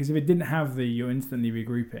 I mean, because if it didn't have you're instantly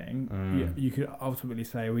regrouping, you could ultimately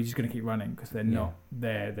say, we're just going to keep running, because they're not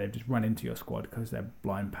there. They've just run into your squad because they're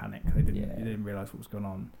blind panic. They didn't realise what was going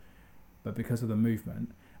on. But because of the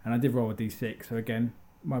movement, and I did roll a d6, so again,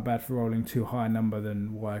 my bad for rolling too high a number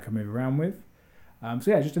than what I can move around with.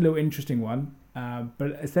 So yeah, just a little interesting one.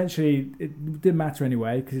 But essentially, it didn't matter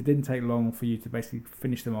anyway, because it didn't take long for you to basically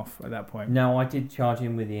finish them off at that point. No, I did charge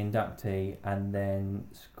in with the inductee and then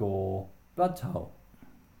score Blood Toll,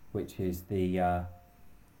 which is the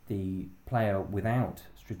player without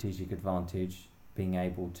strategic advantage being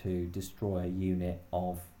able to destroy a unit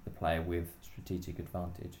of the player with strategic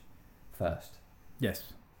advantage first.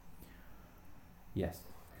 Yes.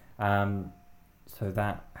 So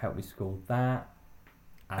that helped me score that.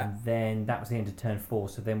 And then that was the end of turn 4.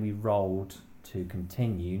 So then we rolled to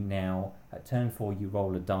continue. Now, at turn 4, you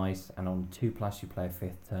roll a dice, and on 2+, you play a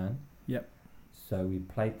 5th turn. Yep. So we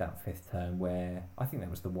played that 5th turn where I think that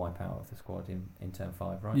was the wipeout of the squad in turn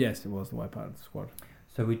 5, right? Yes, it was the wipeout of the squad.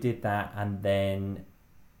 So we did that, and then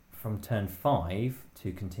from turn 5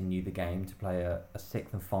 to continue the game to play a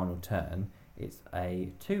 6th and final turn, it's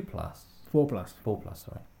a 2+.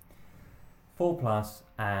 4+. 4+,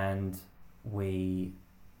 and we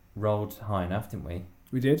rolled high enough, didn't we?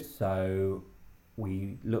 We did. So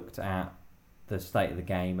we looked at the state of the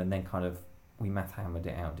game and then we math hammered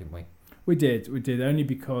it out, didn't we? We did only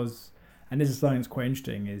because, and this is something that's quite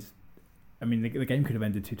interesting, is, I mean, the game could have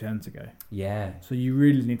ended 2 turns ago. Yeah. So you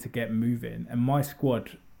really need to get moving, and my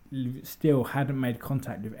squad still hadn't made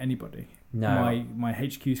contact with anybody. No. My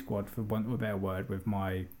HQ squad, for want of a better word, with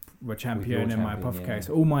my champion and my apothecary, yeah.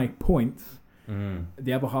 So all my points.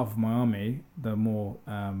 The other half of my army, the more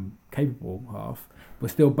capable half, were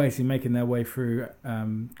still basically making their way through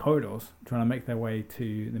corridors, trying to make their way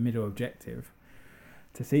to the middle objective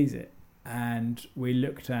to seize it. And we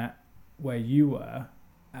looked at where you were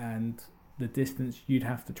and the distance you'd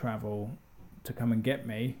have to travel to come and get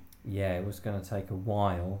me. Yeah, it was going to take a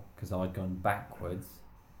while because I'd gone backwards,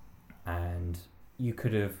 and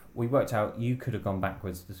we worked out you could have gone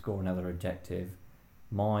backwards to score another objective.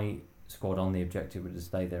 My squad on the objective would have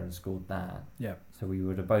stayed there and scored that. Yeah. So we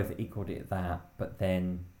would have both equalled it at that, but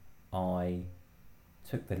then I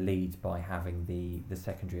took the lead by having the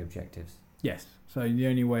secondary objectives. Yes. So the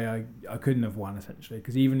only way I couldn't have won, essentially,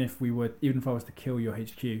 because even if I was to kill your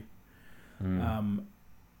HQ,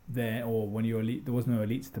 there, or when you're elite, there was no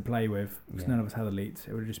elites to play with because none of us had elites.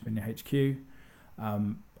 It would have just been your HQ,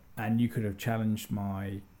 and you could have challenged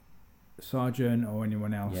my sergeant or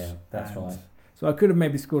anyone else. Yeah, that's right. So I could have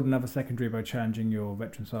maybe scored another secondary by challenging your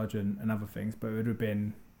veteran sergeant and other things, but it would have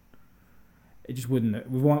been it just wouldn't.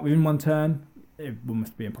 Within one turn, it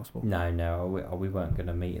must be impossible. No, we weren't going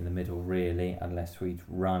to meet in the middle really, unless we'd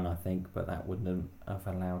run, I think, but that wouldn't have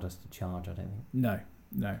allowed us to charge, I don't think.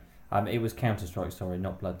 No. It was Counter-Strike, sorry,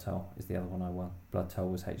 not Blood Toll is the other one I won. Blood Toll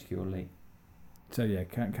was HQ Elite. So yeah,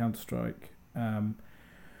 Counter-Strike.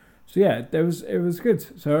 So yeah, it was good.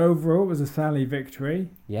 So overall, it was a Sally victory.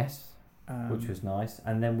 Yes, which was nice.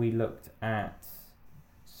 And then we looked at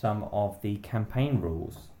some of the campaign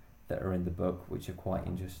rules that are in the book, which are quite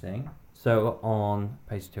interesting. So on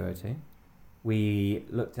page 202, we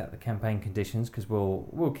looked at the campaign conditions because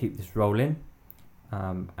we'll keep this rolling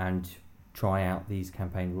and try out these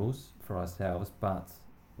campaign rules for ourselves. But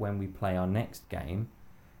when we play our next game,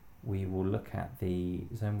 we will look at the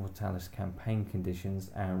Zone Mortalis campaign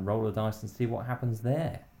conditions and roll a dice and see what happens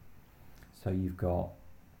there. So you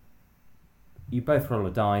both roll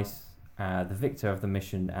a dice. The victor of the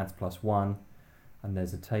mission adds +1, and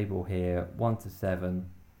there's a table here, 1 to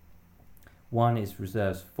 7. 1 is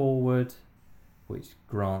reserves forward, which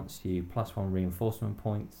grants you +1 reinforcement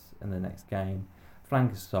points in the next game.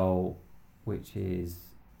 Flank assault, which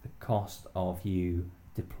is the cost of you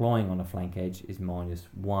deploying on a flank edge, is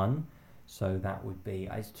 -1. So that would be,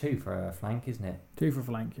 it's 2 for a flank, isn't it? 2 for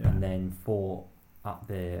flank, yeah. And then 4 up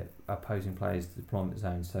the opposing player's deployment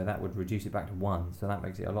zone. So that would reduce it back to 1. So that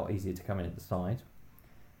makes it a lot easier to come in at the side.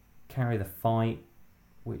 Carry the fight,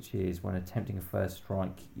 which is when attempting a first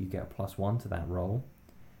strike, you get a +1 to that roll.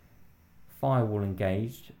 Firewall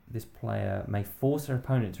engaged. This player may force their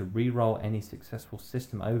opponent to re-roll any successful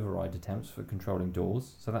system override attempts for controlling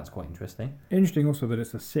doors. So that's quite interesting. Interesting also that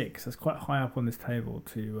it's a 6. That's quite high up on this table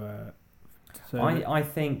to... I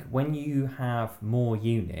think when you have more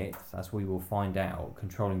units, as we will find out,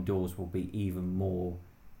 controlling doors will be even more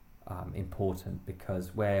important,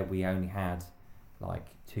 because where we only had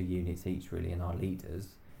like 2 units each really in our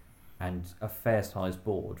leaders and a fair sized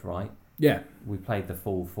board, right? Yeah. We played the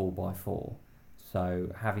full 4x4.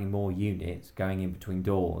 So having more units going in between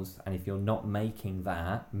doors, and if you're not making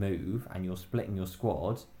that move and you're splitting your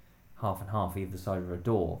squad half and half either side of a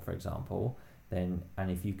door, for example, then,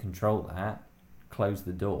 and if you control that, close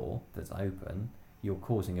the door that's open, you're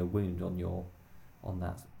causing a wound on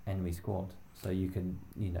that enemy squad. So you can,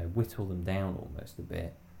 whittle them down almost a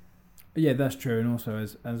bit. Yeah, that's true. And also,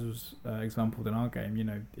 as was exampled in our game,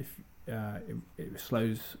 if it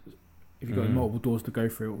slows, if you've got multiple doors to go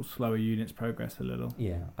through, it will slow a unit's progress a little.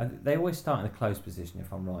 Yeah, they always start in a closed position,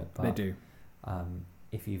 if I'm right. But, they do.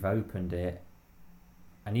 If you've opened it,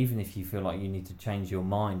 and even if you feel like you need to change your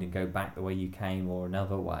mind and go back the way you came or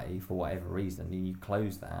another way for whatever reason, and you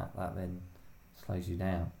close that then slows you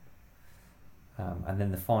down. And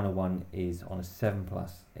then the final one is on a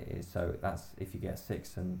 7+. It is, so that's if you get a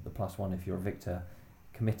 6, and the +1 if you're a victor,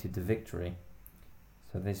 committed to victory.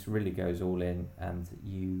 So this really goes all in, and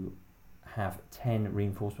you have 10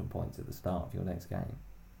 reinforcement points at the start of your next game.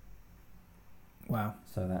 Wow.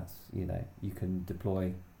 So that's, you can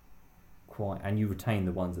deploy and you retain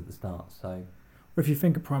the ones at the start. So, or if you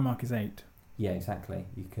think a Primarch is 8. Yeah, exactly.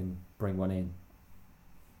 You can bring one in.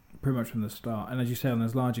 Pretty much from the start. And as you say, on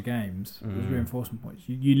those larger games, there's reinforcement points.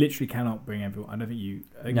 You literally cannot bring everyone. I don't think you...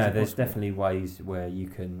 No, there's definitely ways where you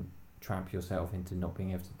can trap yourself into not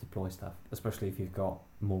being able to deploy stuff, especially if you've got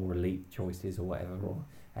more elite choices or whatever, or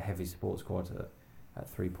a heavy support squad at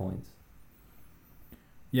 3 points.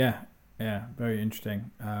 Yeah, very interesting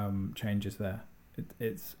changes there.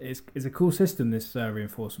 It's a cool system, this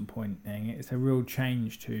reinforcement point thing. It's a real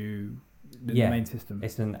change to the main system.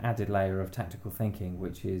 It's an added layer of tactical thinking,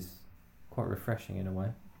 which is quite refreshing in a way.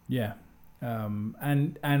 Yeah.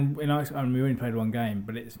 And we only played one game,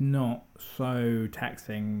 but it's not so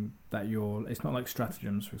taxing that it's not like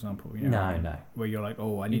stratagems, for example. No. Where you're like,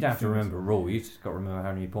 I need. You don't have to remember a rule. You just got to remember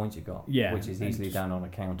how many points you got. Yeah, which is easily done on a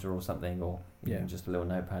counter or something, or just a little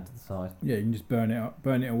notepad to the side. Yeah, you can just burn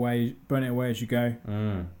it away as you go.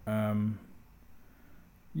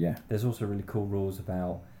 Yeah. There's also really cool rules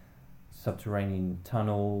about subterranean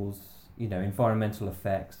tunnels. Environmental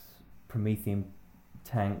effects, Promethean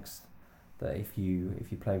tanks. That if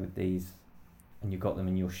you play with these and you got them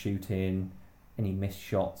and you're shooting, any missed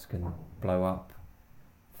shots can blow up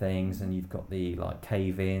things, and you've got the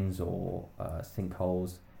cave-ins or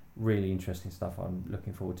sinkholes. Really interesting stuff. I'm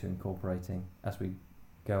looking forward to incorporating as we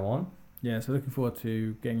go on. Yeah, so looking forward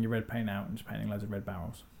to getting your red paint out and just painting loads of red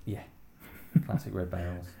barrels. Yeah, classic red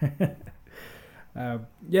barrels.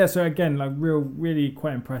 So again, really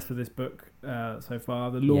quite impressed with this book so far.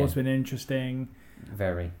 The lore's been interesting.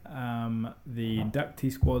 Very. The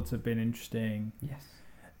inductee squads have been interesting. Yes.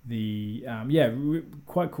 The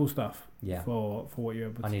quite cool stuff. Yeah. For what you're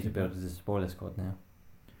able to do. I need to build a spoiler squad now.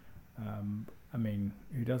 I mean,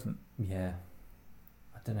 who doesn't? Yeah.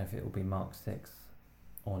 I don't know if it will be Mark 6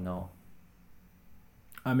 or not.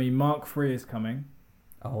 I mean, Mark 3 is coming.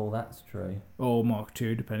 Oh, that's true. Or Mark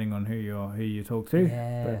 2, depending on who you talk to.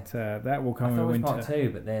 Yeah. But that will come I thought in it was winter. Mark 2,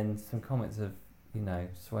 but then some comments have,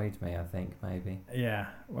 swayed me, I think, maybe. Yeah.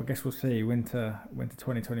 Well, I guess we'll see. Winter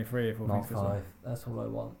 2023 if all Mark things go well. 5. That's all I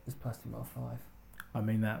want. Is plastic Mark 5. I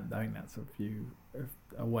mean, I think that's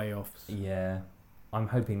a way off. Yeah. I'm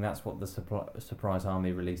hoping that's what the surprise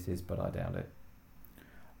army releases, but I doubt it.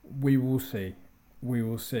 We will see.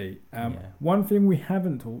 One thing we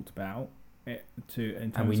haven't talked about,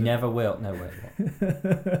 and we never will. No, wait,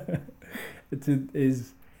 what?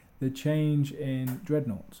 is the change in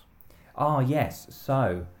dreadnoughts. Oh, yes.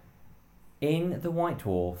 So, in the White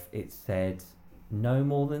Dwarf, it said no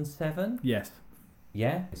more than 7? Yes.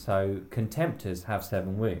 Yeah? So, Contemptors have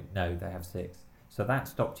 7 wounds. No, they have 6. So that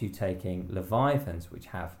stopped you taking Leviathans, which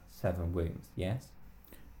have 7 wounds, yes?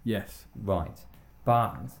 Yes. Right.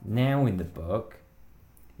 But now in the book,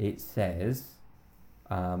 it says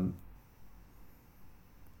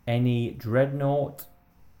any dreadnought,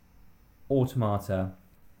 automata,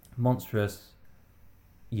 monstrous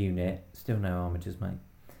unit, still no armatures, mate.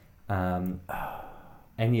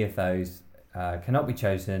 Any of those cannot be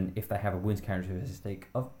chosen if they have a wounds characteristic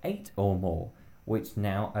of 8 or more, which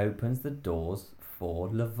now opens the doors for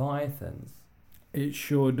Leviathans. It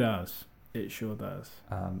sure does.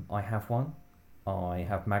 I have one. I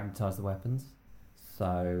have magnetised the weapons.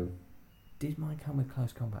 So, did mine come with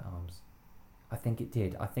close combat arms? I think it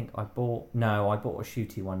did. I bought a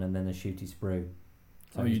shooty one and then a shooty sprue.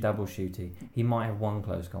 So he's double shooty. He might have one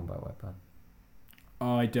close combat weapon.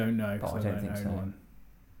 I don't know. But I don't think so.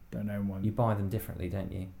 Don't own one. You buy them differently,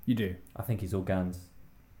 don't you? You do. I think he's all guns.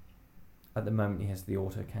 At the moment, he has the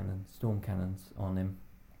storm cannons on him.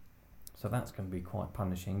 So that's going to be quite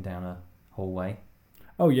punishing down a hallway.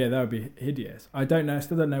 Oh yeah, that would be hideous. I don't know. I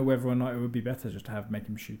still don't know whether or not it would be better just to make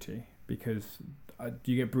him shooty, because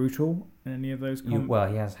do you get brutal in any of those? Well,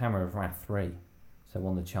 he has Hammer of Wrath 3, so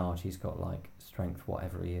on the charge he's got strength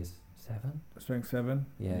whatever he is, 7. Strength 7.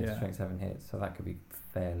 Yeah, strength 7 hits, so that could be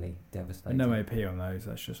fairly devastating. And no AP on those.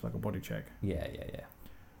 That's just like a body check. Yeah.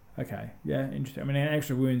 Okay, yeah, interesting. I mean,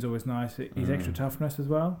 extra wound's always nice. He's extra toughness as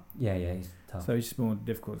well. Yeah, he's tough. So he's just more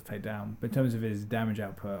difficult to take down. But in terms of his damage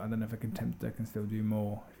output, I don't know if a Contemptor can still do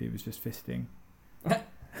more if he was just fisting.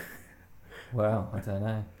 Well, I don't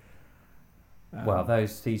know. Well,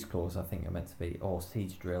 those siege claws I think are meant to be, or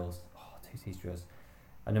siege drills. Oh, 2 siege drills.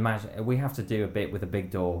 And imagine, we have to do a bit with a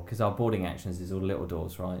big door, because our boarding actions is all little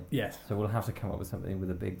doors, right? Yes. So we'll have to come up with something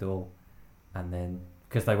with a big door, and then,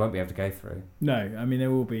 because they won't be able to go through. No, I mean, they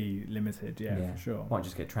will be limited, yeah, for sure. Might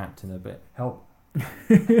just get trapped in a bit. Help.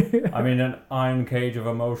 I'm in an iron cage of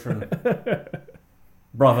emotion.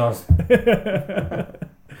 Brothers.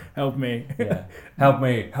 Help me. Yeah. Help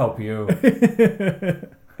me, help you.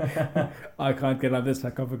 I can't get out of this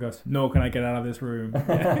sarcophagus, nor can I get out of this room.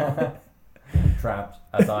 Trapped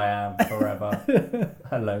as I am forever.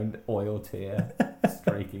 A lone oil tear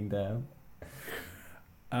streaking down.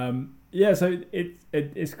 Yeah, so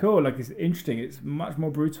it's cool. It's interesting. It's much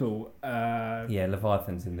more brutal. Yeah,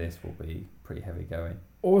 Leviathans in this will be pretty heavy going.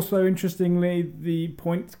 Also, interestingly, the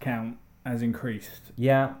points count has increased.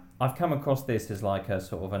 Yeah, I've come across this as a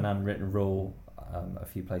sort of an unwritten rule. A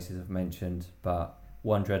few places have mentioned, but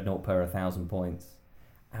 1 dreadnought per 1,000 points.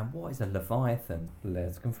 And what is a Leviathan?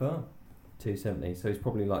 Let's confirm. 270. So he's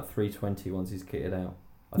probably 320 once he's kitted out.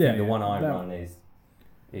 I think the one I run is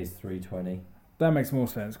 320. That makes more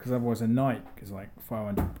sense, because otherwise a knight is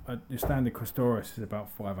 500. Your standard Questoris is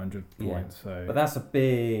about 500 points. So, but that's a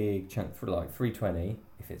big chunk for 320.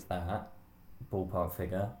 If it's that ballpark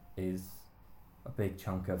figure, is a big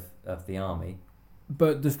chunk of the army.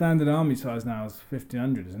 But the standard army size now is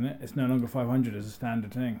 1,500, isn't it? It's no longer 500 as a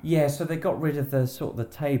standard thing. Yeah, so they got rid of the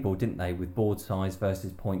table, didn't they, with board size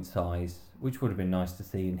versus point size, which would have been nice to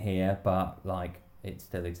see in here, but it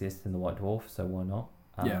still exists in the White Dwarf, so why not?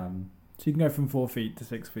 Yeah. So you can go from 4 feet to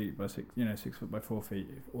 6 feet by 6 foot by 4 feet,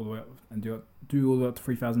 all the way up, and do all the way up to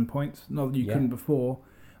 3,000 points. Not that you couldn't before,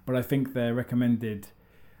 but I think their recommended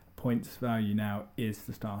points value now is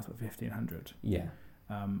to start at 1,500. Yeah.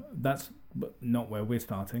 That's not where we're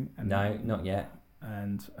starting. No, not yet.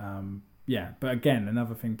 And but again,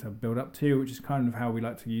 another thing to build up to, which is kind of how we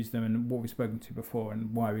like to use them and what we've spoken to before,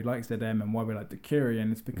 and why we like ZM and why we like the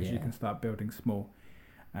Decurion, is because you can start building small,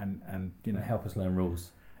 and help us learn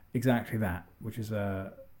rules. Exactly that, which is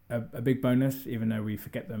a big bonus, even though we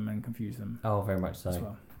forget them and confuse them. Oh, very much so. As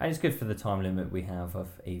well. And it's good for the time limit we have of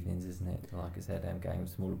evenings, isn't it? Like a ZM game with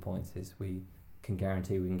smaller points, is we can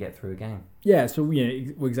guarantee we can get through a game. Yeah, so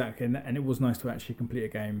exactly, and it was nice to actually complete a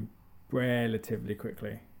game relatively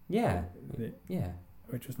quickly. Yeah,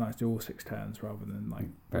 which was nice. Do all 6 turns rather than like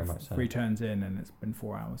very much so. 3 turns in, and it's been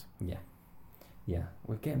 4 hours. Yeah,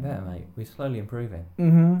 we're getting better, mate. We're slowly improving.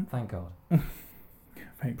 Mm-hmm. Thank God.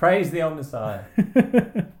 Praise the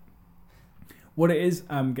Omnissiah. What it is,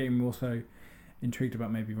 getting me also intrigued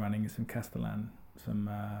about maybe running some Castellan, some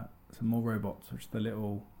more robots, which are the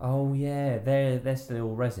little. Oh yeah, they're still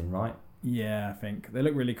resin, right? Yeah, I think they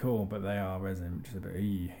look really cool, but they are resin, which is a bit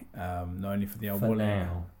not only for the old for wallet,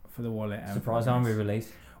 now. For the wallet. Surprise army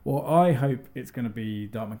release. Well, I hope it's going to be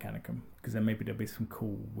Dark Mechanicum, because then maybe there'll be some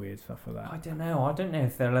cool, weird stuff for that. I don't know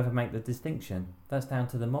if they'll ever make the distinction. That's down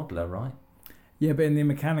to the modeler, right? Yeah, but in the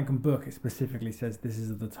Mechanicum book, it specifically says this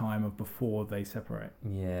is the time of before they separate.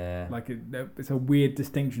 Yeah. Like it's a weird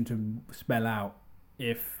distinction to spell out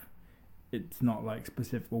if it's not like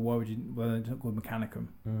specific. Well, why would you? Well, it's not called Mechanicum.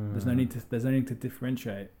 There's no need to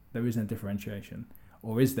differentiate. There isn't a differentiation,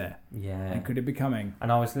 or is there? Yeah. And could it be coming?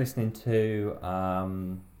 And I was listening to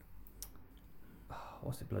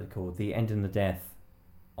what's it bloody called? The End and the Death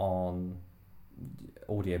on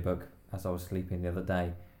audiobook as I was sleeping the other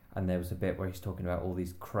day, and there was a bit where he's talking about all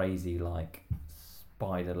these crazy like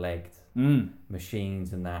spider-legged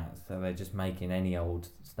machines and that. So they're just making any old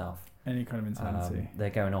stuff. Any kind of insanity. They're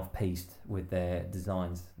going off-piste with their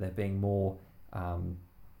designs. They're being more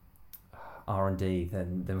R&D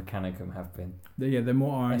than the Mechanicum have been. They're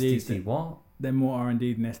more R&D. STC what? They're more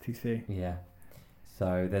R&D than STC. Yeah.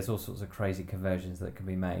 So there's all sorts of crazy conversions that can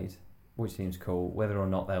be made, which seems cool. Whether or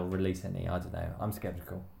not they'll release any, I don't know. I'm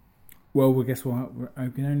sceptical. Well, guess what?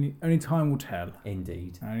 Only time will tell.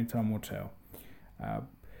 Indeed. Only time will tell.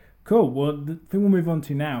 Cool. Well, the thing we'll move on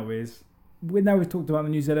to now is, we've talked about the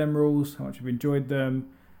new ZM rules, how much we've enjoyed them.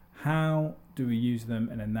 How do we use them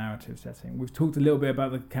in a narrative setting? We've talked a little bit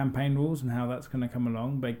about the campaign rules and how that's going to come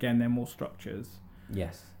along, but again, they're more structures.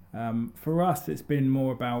 Yes. For us, it's been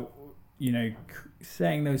more about,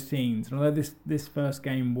 setting those scenes. And although this first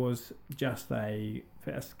game was just learn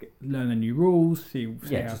the new rules, see how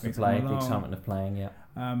just things to play, come along. the excitement of playing. Yeah.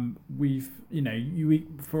 We've,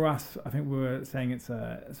 for us, I think we were saying it's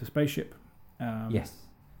a spaceship. Yes.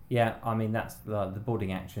 Yeah, I mean that's the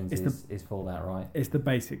boarding actions is for that, right? It's the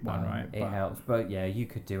basic one, right? It helps, but yeah, you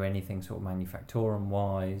could do anything sort of manufactorum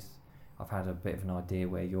wise. I've had a bit of an idea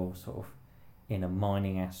where you're sort of in a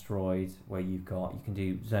mining asteroid where you can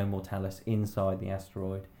do Zone Mortalis inside the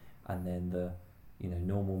asteroid, and then the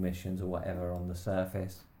normal missions or whatever on the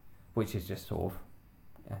surface, which is just sort of,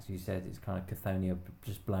 as you said, it's kind of Cathonia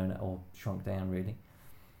just blown or shrunk down really.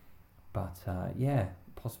 But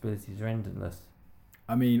possibilities are endless.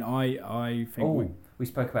 I mean, I think we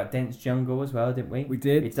spoke about dense jungle as well, didn't we? We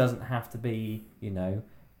did. It doesn't have to be,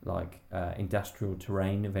 industrial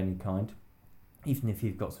terrain of any kind. Even if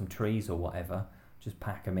you've got some trees or whatever, just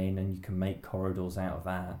pack them in and you can make corridors out of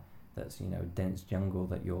that. That's, dense jungle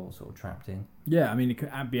that you're sort of trapped in. Yeah, I mean, it could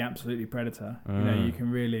be absolutely Predator. You can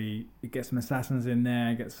really get some assassins in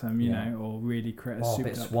there, get some, or really create a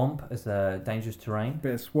bit of swamp as a dangerous terrain.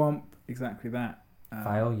 Bit of swamp, exactly that.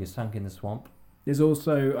 Fail, you're sunk in the swamp. There's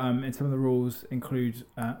also, in some of the rules, include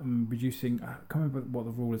reducing, I can't remember what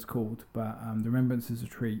the rule is called, but the Remembrance's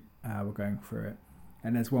Retreat, we're going through it.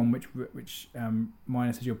 And there's one which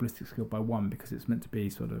minuses your ballistic skill by 1 because it's meant to be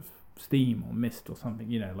sort of steam or mist or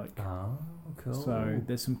something, Oh, cool. So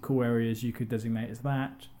there's some cool areas you could designate as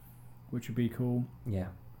that, which would be cool. Yeah.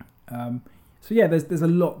 There's a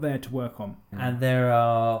lot there to work on. And there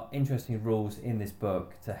are interesting rules in this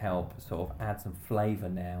book to help sort of add some flavour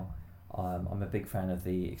now. I'm a big fan of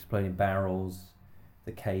the exploding barrels,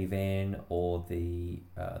 the cave-in, or the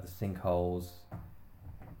sinkholes,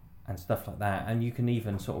 and stuff like that. And you can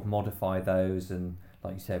even sort of modify those, and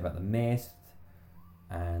like you say about the mist,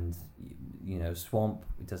 and swamp.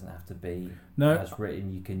 It doesn't have to be as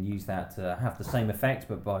written. You can use that to have the same effect,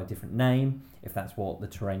 but by a different name, if that's what the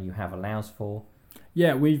terrain you have allows for.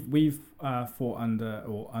 Yeah, we've fought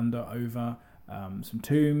over. Some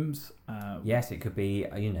tombs. Yes, it could be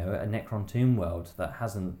a Necron tomb world that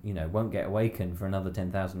hasn't won't get awakened for another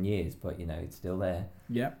 10,000 years, but it's still there.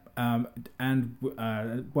 Yep. And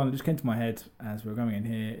one that just came to my head as we were going in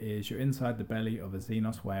here is you're inside the belly of a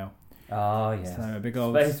Xenos whale. Oh yes. So a big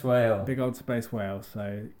old space whale. Big old space whale.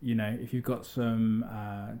 So if you've got some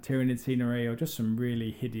Tyranid scenery or just some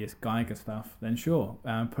really hideous Geiger stuff, then sure,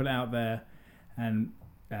 put it out there, and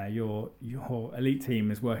your elite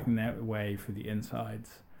team is working their way through the insides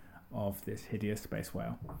of this hideous space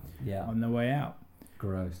whale. Yeah. On their way out.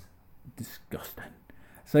 Gross. Disgusting.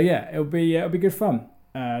 So yeah, it'll be good fun.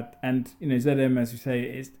 And ZM, as you say,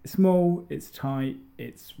 it's small, it's tight,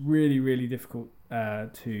 it's really, really difficult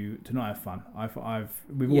to not have fun.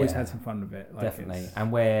 We've always had some fun with it. Definitely.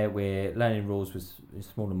 And where we're learning rules with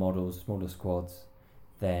smaller models, smaller squads,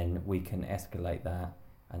 then we can escalate that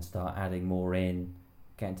and start adding more in,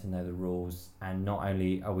 getting to know the rules. And not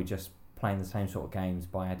only are we just playing the same sort of games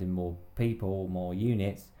by adding more people, more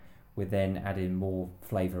units, we're then adding more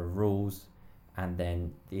flavour of rules, and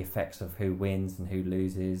then the effects of who wins and who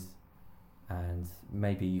loses, and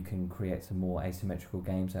maybe you can create some more asymmetrical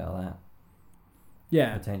games out of that.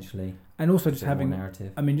 Yeah, potentially. And also just having more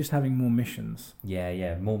narrative. just having more missions.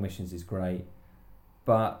 Yeah, more missions is great,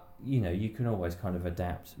 but you can always kind of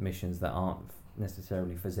adapt missions that aren't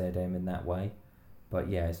necessarily for ZM in that way. But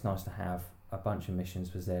yeah, it's nice to have a bunch of missions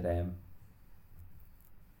for ZM.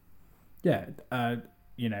 Yeah,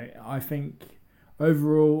 I think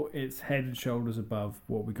overall, it's head and shoulders above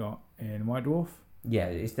what we got in White Dwarf. Yeah,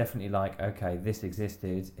 it's definitely like, okay, this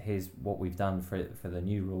existed. Here's what we've done for the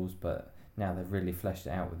new rules, but now they've really fleshed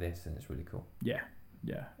it out with this, and it's really cool. Yeah.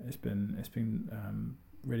 It's been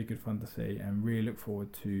really good fun to see, and really look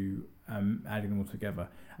forward to adding them all together.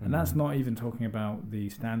 And that's not even talking about the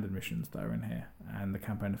standard missions that are in here and the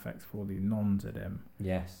campaign effects for the non-ZM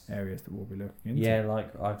areas that we'll be looking into. Yeah,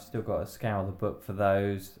 like I've still got to scour the book for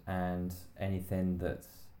those, and anything that's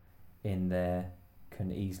in there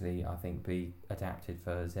can easily, I think, be adapted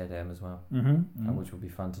for ZM as well, and which will be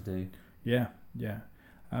fun to do. Yeah.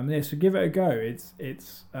 So give it a go.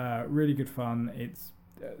 It's really good fun. It's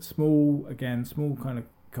small kind of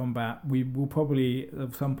combat. We will probably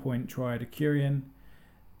at some point try a Decurion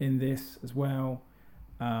in this as well,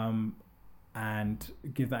 and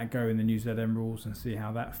give that a go in the new ZM rules and see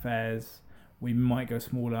how that fares. We might go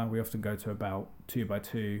smaller. We often go to about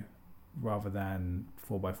 2x2 rather than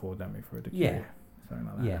 4x4, don't we, for a Decurion? Yeah, something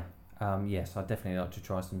like that. Yeah. Yes, I'd definitely like to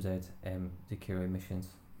try some ZM Decurion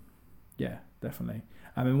missions. Yeah, definitely.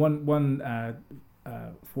 I mean, one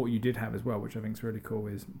thought you did have as well, which I think is really cool,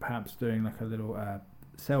 is perhaps doing like a little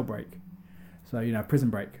cell break. So, prison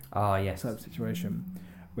break. Ah, yes. Type of situation,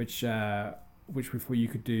 which before you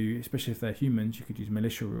could do, especially if they're humans, you could use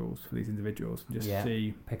militia rules for these individuals and just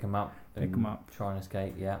pick them up, try and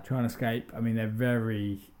escape. I mean, they're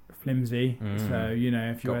very flimsy, so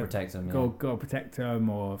if you got to protect them, got to protect them,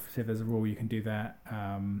 or if there's a rule, you can do that.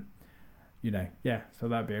 So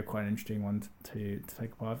that'd be quite an interesting one to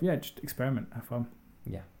take part of. Yeah, just experiment, have fun.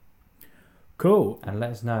 Yeah. Cool. And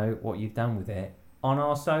let us know what you've done with it on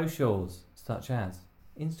our socials, such as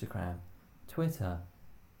Instagram, Twitter,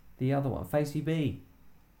 the other one, FaceyB.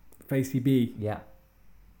 FaceyB. Yeah.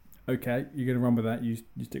 Okay, you're going to run with that. You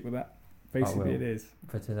stick with that. FaceyB it is.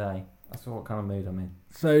 For today. That's what kind of mood I'm in.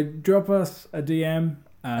 So drop us a DM,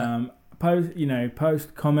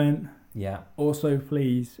 post, comment. Yeah. Also,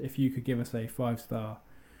 please, if you could give us a 5-star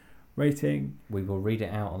rating. We will read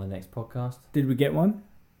it out on the next podcast. Did we get one?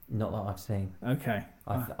 Not that I've seen. Okay.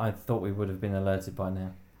 I thought we would have been alerted by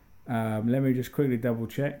now. Let me just quickly double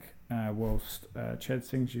check whilst Ched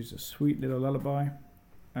sings you a sweet little lullaby.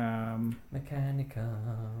 Mechanical,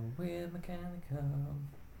 we're mechanical.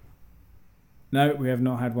 No, we have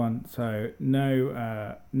not had one. So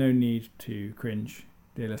no need to cringe,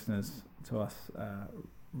 dear listeners, to us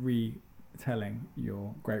retelling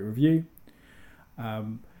your great review.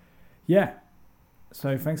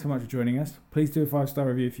 So thanks so much for joining us. Please do a 5-star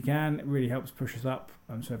review if you can. It really helps push us up,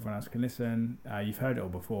 so everyone else can listen. You've heard it all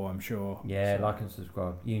before, I'm sure. Yeah, so, like and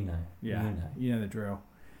subscribe. You know the drill.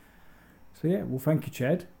 So well, thank you,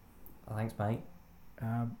 Ched. Thanks, mate.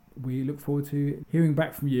 We look forward to hearing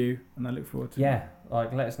back from you, and I look forward to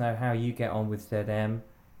let us know how you get on with ZM,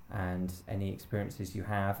 and any experiences you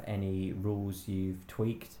have, any rules you've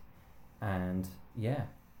tweaked, and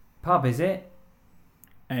pub is it?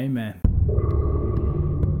 Amen.